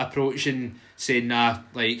approach, and saying, nah,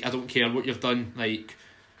 I don't care what you've done,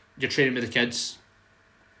 you're training with the kids?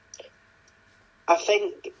 I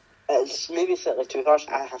think it's maybe slightly too harsh.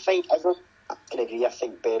 I can agree. I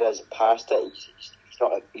think Berra's past it.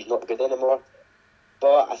 He's not good anymore.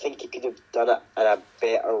 But I think he could have done it in a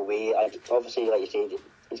better way. Obviously, like you said,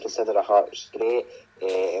 he's considered a Hearts great.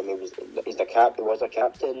 He was a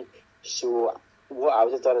captain. So what I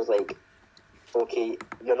would have done is okay,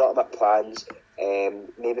 you're not in my plans.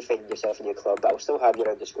 Maybe find yourself a new club, but I'll still have you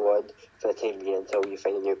around the squad for the time being until you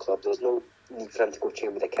find a new club. There's no need for him to go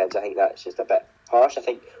train with the kids. I think that's just a bit harsh. I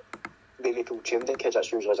think maybe people train with the kids,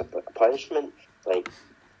 that's usually as a punishment. Like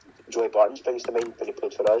Joey Barton springs to mind when he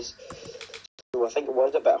played for us. So I think it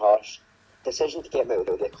was a bit harsh. Decision to get him out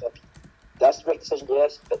of the club. That's the right decision,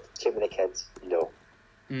 yes, but train with the kids, no.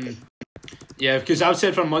 Yeah, because I've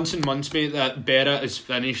said for months and months, mate, that Berra is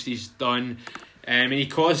finished, he's done. And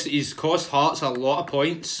he's cost Hearts a lot of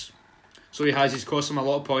points. So he's cost them a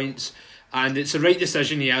lot of points. And it's the right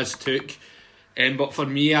decision he has took. But for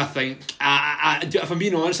me, I think, if I'm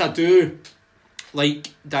being honest, I do like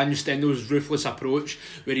Daniel Stendel's ruthless approach,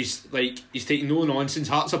 where he's taking no nonsense.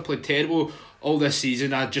 Hearts have played terrible all this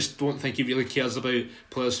season. I just don't think he really cares about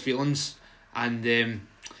players' feelings. And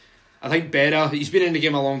I think Berra, he's been in the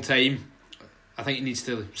game a long time. I think he needs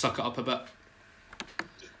to suck it up a bit.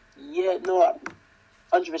 Yeah, no,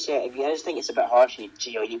 100% agree. I just think it's a bit harsh. You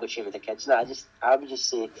go train with the kids. No, I would just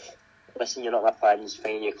say, listen, you're not my plans,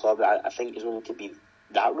 find your club. I think it's only to be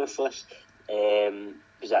that ruthless,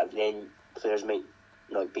 because then players might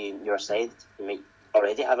not be on your side. They might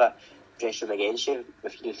already have a dressing room against you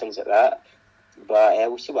if you do things like that. But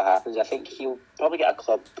we'll see what happens. I think he'll probably get a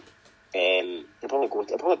club. He'll probably go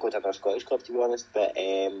to another Scottish club, to be honest. But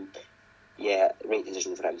yeah, right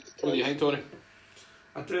decision for him. What do you think, Tony?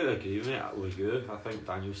 I do agree with you. I think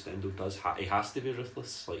Daniel Stendel does. He has to be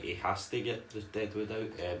ruthless. He has to get the deadwood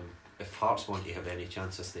out. If Hearts want to have any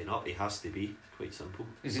chance of staying up, he has to be. Quite simple.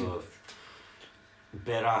 Mm-hmm. So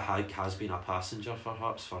Berra has been a passenger for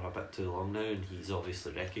Hearts for a bit too long now, and he's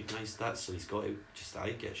obviously recognised that. So he's got to just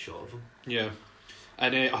get a shot of him. Yeah,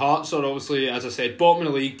 and Hearts are obviously, as I said, bottom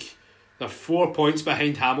of the league. They're 4 points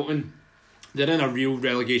behind Hamilton. They're in a real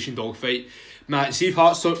relegation dogfight. Matt, see if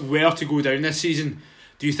Hearts were to go down this season,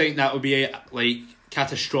 do you think that would be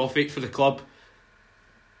catastrophic for the club?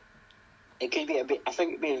 It could be a bit. I think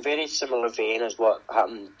it'd be in very similar vein as what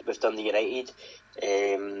happened with Dundee United.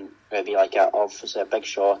 It'd be obviously a big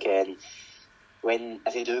shock, and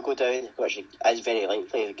if they do go down, which is very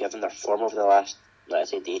likely given their form over the last,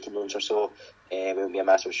 let's say, 18 months or so, it would be a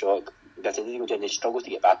massive shock. But if they do go down, they struggle to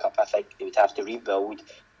get back up. I think they would have to rebuild.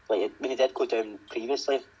 When they did go down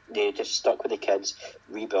previously, they just stuck with the kids,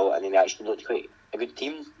 rebuilt, and then they actually looked quite a good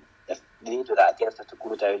team. If they need to do that again, to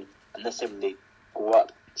go down, and this time they go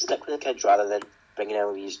up, stick with the kids rather than bringing in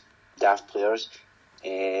all these daft players.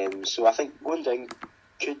 So I think going down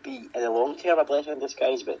could be, in the long term, a blessing in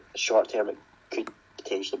disguise, but short term it could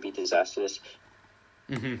potentially be disastrous.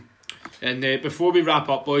 Mm-hmm. And before we wrap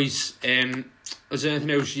up, boys, is there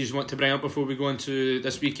anything else you want to bring up before we go into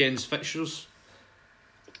this weekend's fixtures?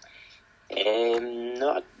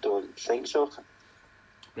 No, I don't think so.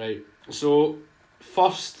 Right. So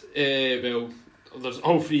first, there's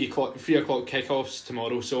all 3 o'clock kickoffs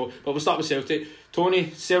tomorrow. But we'll start with Celtic.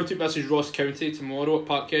 Tony, Celtic versus Ross County tomorrow at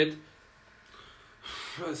Parkhead.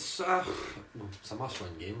 It's a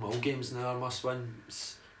must-win game. All games now are must-win.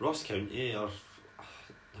 Ross County are...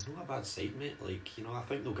 They're not a bad side, mate. Like, you know, I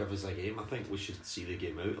think they'll give us a game. I think we should see the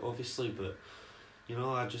game out, obviously, but, you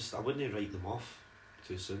know, I wouldn't write them off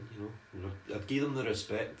too soon, you know. I'd give them the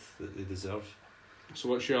respect that they deserve. So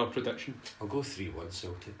what's your prediction? I'll go 3-1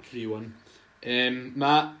 Celtic. 3-1.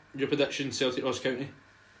 Matt, your prediction, Celtic Ross County?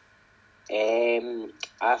 I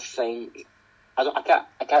think I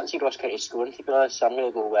can't see Ross County scoring, to be honest, so I'm going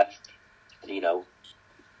to go with 3-0.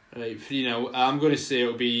 Right, 3-0. I'm going to say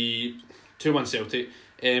it'll be 2-1 Celtic.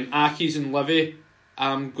 Accies and Livy,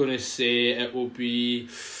 I'm going to say it will be...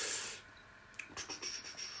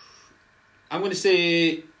 I'm going to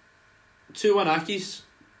say 2-1 Accies.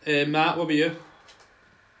 Matt, what about you?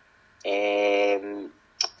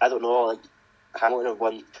 I don't know, like Hamilton have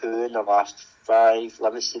won 2 in the last 5,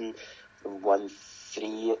 Livingston have won 3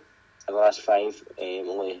 in the last 5,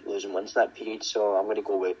 only losing once in that period, so I'm going to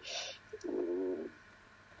go with 2-0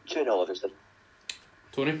 Livingston.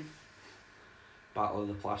 Tony? Battle of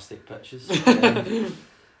the plastic pitches. I'll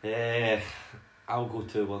go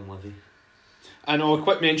 2-1 Livy. I know, a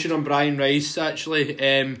quick mention on Brian Rice actually.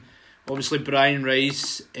 Obviously Brian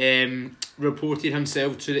Rice reported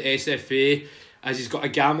himself to the SFA as he's got a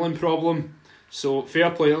gambling problem, so fair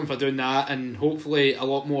play to him for doing that, and hopefully a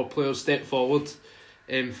lot more players step forward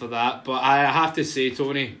for that. But I have to say,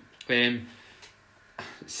 Tony,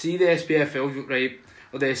 see the SPFL, right,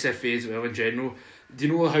 or the SFA as well in general, do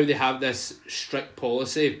you know how they have this strict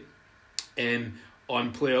policy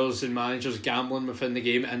on players and managers gambling within the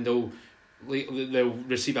game, and they'll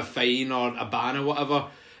receive a fine or a ban or whatever?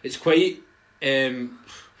 It's quite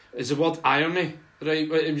is the word irony right?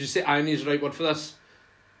 Would you say irony is the right word for this?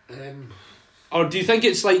 Or do you think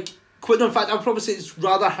it's like quite? In fact, I'd probably say it's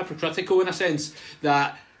rather hypocritical in a sense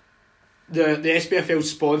that the SPFL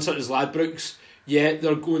sponsor is Ladbrokes, yet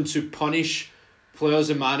they're going to punish players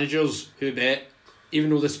and managers who bet, even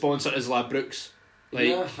though the sponsor is Ladbrokes. Like,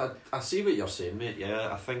 yeah, I see what you're saying, mate.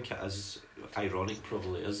 Yeah, I think it is ironic.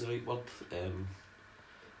 Probably is the right word.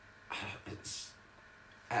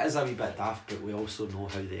 It is a wee bit daft, but we also know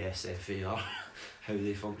how the SFA are, how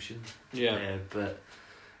they function. Yeah. But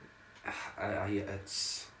I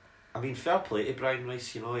mean, fair play to Brian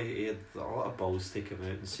Rice. You know, he had a lot of balls to come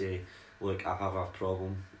out and say, "Look, I have a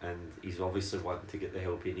problem," and he's obviously wanting to get the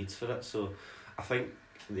help he needs for it. So, I think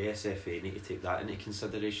the SFA need to take that into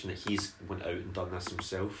consideration, that he's went out and done this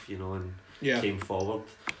himself, you know, and came forward.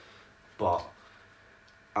 But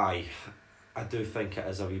I do think it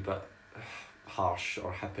is a wee bit harsh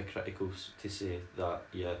or hypocritical to say that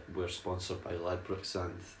we're sponsored by Ladbrokes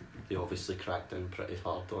and they obviously crack down pretty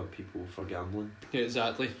hard on people for gambling. Yeah,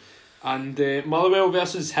 exactly. And Motherwell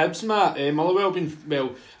versus Hibs, Matt. Motherwell been,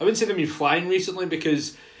 well, I wouldn't say they've been flying recently,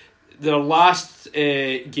 because their last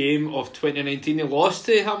game of 2019 they lost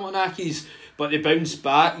to Hamilton Accies, but they bounced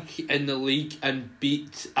back in the league and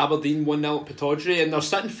beat Aberdeen 1-0 at Pittodrie, and they're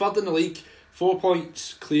sitting third in the league, 4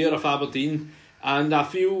 points clear of Aberdeen, and I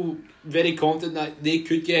feel very confident that they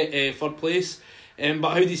could get third place. But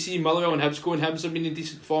how do you see Motherwell and Hibs going? Hibs have been in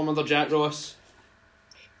decent form under Jack Ross.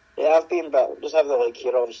 Yeah, I've been, but just having a look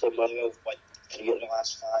here, obviously Motherwell have won 3 out of the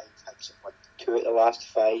last 5, Hibs have won 2 out of the last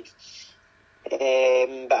 5.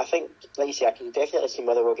 But I think, like you say, I can definitely see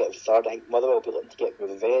Motherwell getting third. I think Motherwell will be looking to get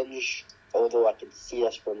revenge, although I can see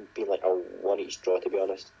this one being like a 1 each draw, to be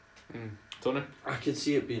honest. Tony? I can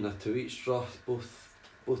see it being a 2 each draw.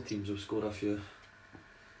 Both teams will score a few.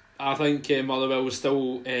 I think Motherwell will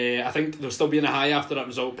still... I think they'll still be in a high after that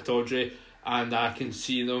result at Pittodrie, and I can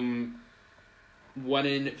see them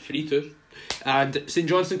winning 3-2. And St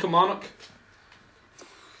Johnstone Kilmarnock?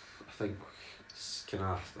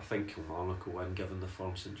 I think Kilmarnock will win, given the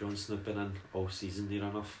form St Johnstone have been in all season near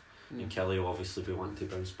enough. And Kelly will obviously be wanting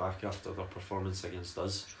to bounce back after their performance against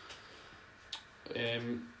us.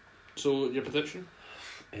 So your prediction?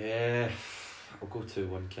 I'll go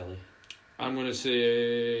 2-1 Kelly. I'm going to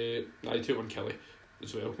say 2-1 Kelly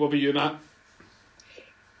as well. What about you, Matt?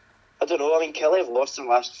 I don't know. I mean, Kelly have lost their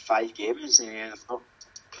last 5 games.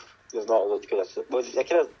 They've not looked good. Well, they're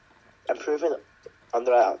kind of improving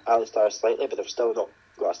under Alistair slightly, but they've still not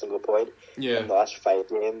got a single point in the last 5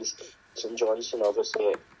 games. St Johnstone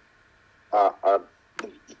obviously are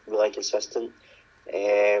really inconsistent.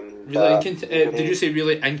 Did you say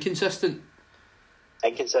really inconsistent?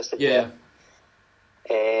 Inconsistent, yeah.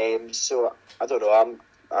 So I don't know.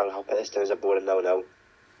 I'll put this down as a boring 0-0.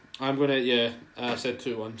 I'm gonna I said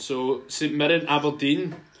 2-1. So St Mirren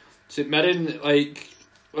Aberdeen. St Mirren, like,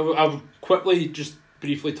 I'll quickly just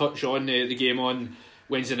briefly touch on the game on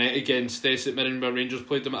Wednesday night against St Mirren, where Rangers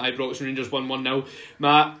played them at Ibrox and Rangers won 1-0.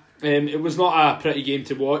 Matt, it was not a pretty game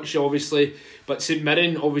to watch, obviously, but St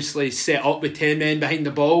Mirren obviously set up with 10 men behind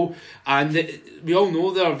the ball, and we all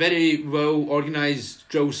know they're a very well organised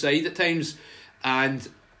drill side at times, and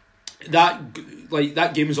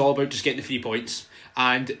that game was all about just getting the 3 points.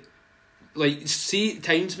 And see, at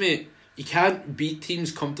times, mate, you can't beat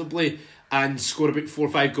teams comfortably and score about 4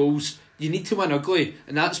 or 5 goals. You need to win ugly,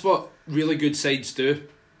 and that's what really good sides do.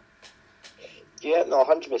 Yeah, no,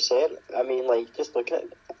 100%. I mean, just looking at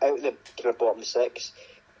out of the kind of bottom 6,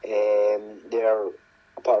 they're,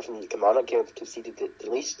 apart from Kilmarnock, have conceded the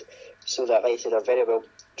least. So that, like I said, a very well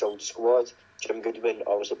drilled squad. Jim Goodwin,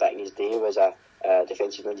 obviously back in his day, was a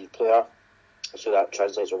defensive minded player, so that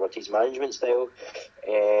translates over to his management style.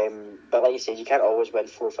 But like you said, you can't always win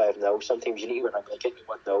 4-5-0. Sometimes you need to win ugly. Get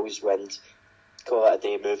 1-0s, wins, call it a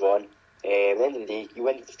day, move on. At the end of the day, you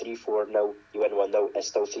win 3-4-0, you win 1-0, it's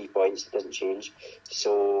still 3 points, it doesn't change.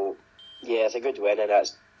 So, yeah, it's a good win, and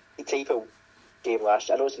that's the type of game last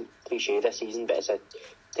year. I know it's a cliche this season, but it's a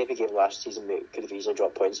type of game last season that could have easily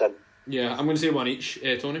dropped points in. Yeah, I'm going to say one each.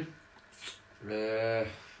 Tony?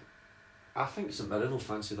 I think St Mirren will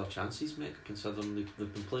fancy their chances, mate, considering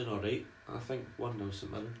they've been playing alright. I think 1-0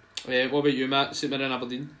 St Mirren. What about you, Matt? St Mirren,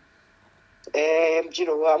 Aberdeen? Do you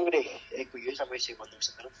know what? I'm going to echo you. I'm going to say 1-0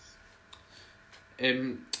 St Mirren.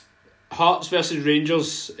 Hearts versus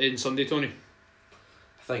Rangers in Sunday, Tony?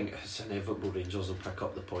 I think it's inevitable Rangers will pick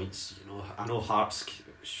up the points. You know, I know Hearts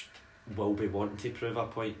will be wanting to prove a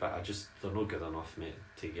point, but they're not good enough, mate,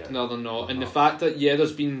 to get. No, they're not. And the fact that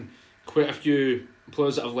there's been quite a few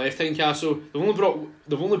players that have left Tynecastle.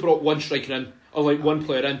 They've only brought one striker in, or one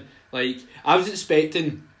player in. I was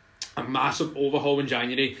expecting a massive overhaul in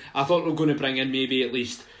January. I thought they were going to bring in maybe at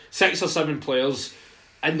least 6 or 7 players,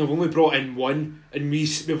 and they've only brought in one. And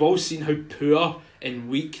we've all seen how poor and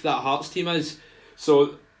weak that Hearts team is.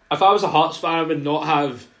 So if I was a Hearts fan, I would not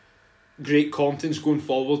have great confidence going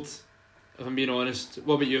forward, if I'm being honest.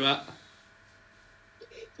 What about you, Matt?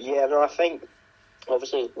 Yeah, no, I think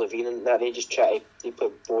obviously Levine and that, they play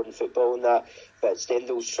boring football and that, but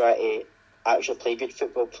Stendhal's try to actually play good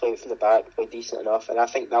football, play from the back, play decent enough, and I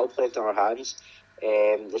think that'll play into our hands.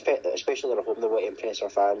 Especially at home, they want to impress our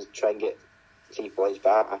fans, try and get 3 points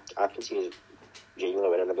back. I can see us genuinely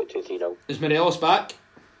winning about 2-3-0. Is Morelos back?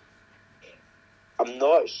 I'm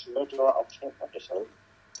not sure. I'll check that just now.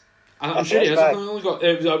 I'm sure he is. I've only got,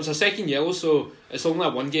 it was a second yellow, so it's only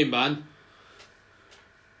a 1-game ban.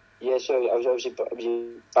 Yeah, so I was obviously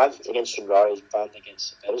banned against Stranraer, he's banned against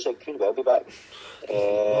St Mirren, so he could well be back.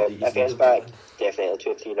 If he is back, definitely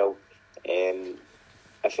 2-3-0.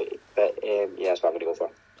 That's what I'm going to go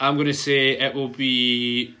for. I'm going to say it will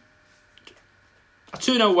be a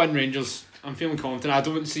 2-0 win Rangers. I'm feeling confident. I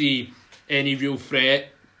don't see any real threat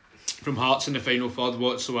from Hearts in the final third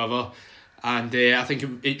whatsoever, and I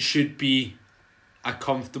think it should be a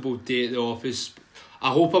comfortable day at the office.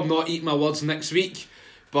 I hope I'm not eating my words next week,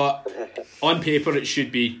 but on paper it should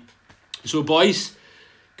be. So boys,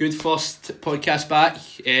 good first podcast back.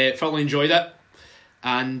 Thoroughly enjoyed it,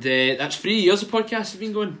 and that's 3 years of podcasts have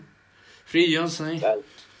been going. 3 years, aye.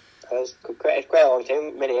 It's quite a long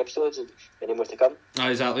time, many episodes and many more to come.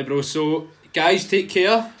 Exactly, bro. So guys, take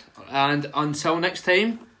care, and until next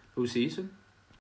time, we'll see you soon.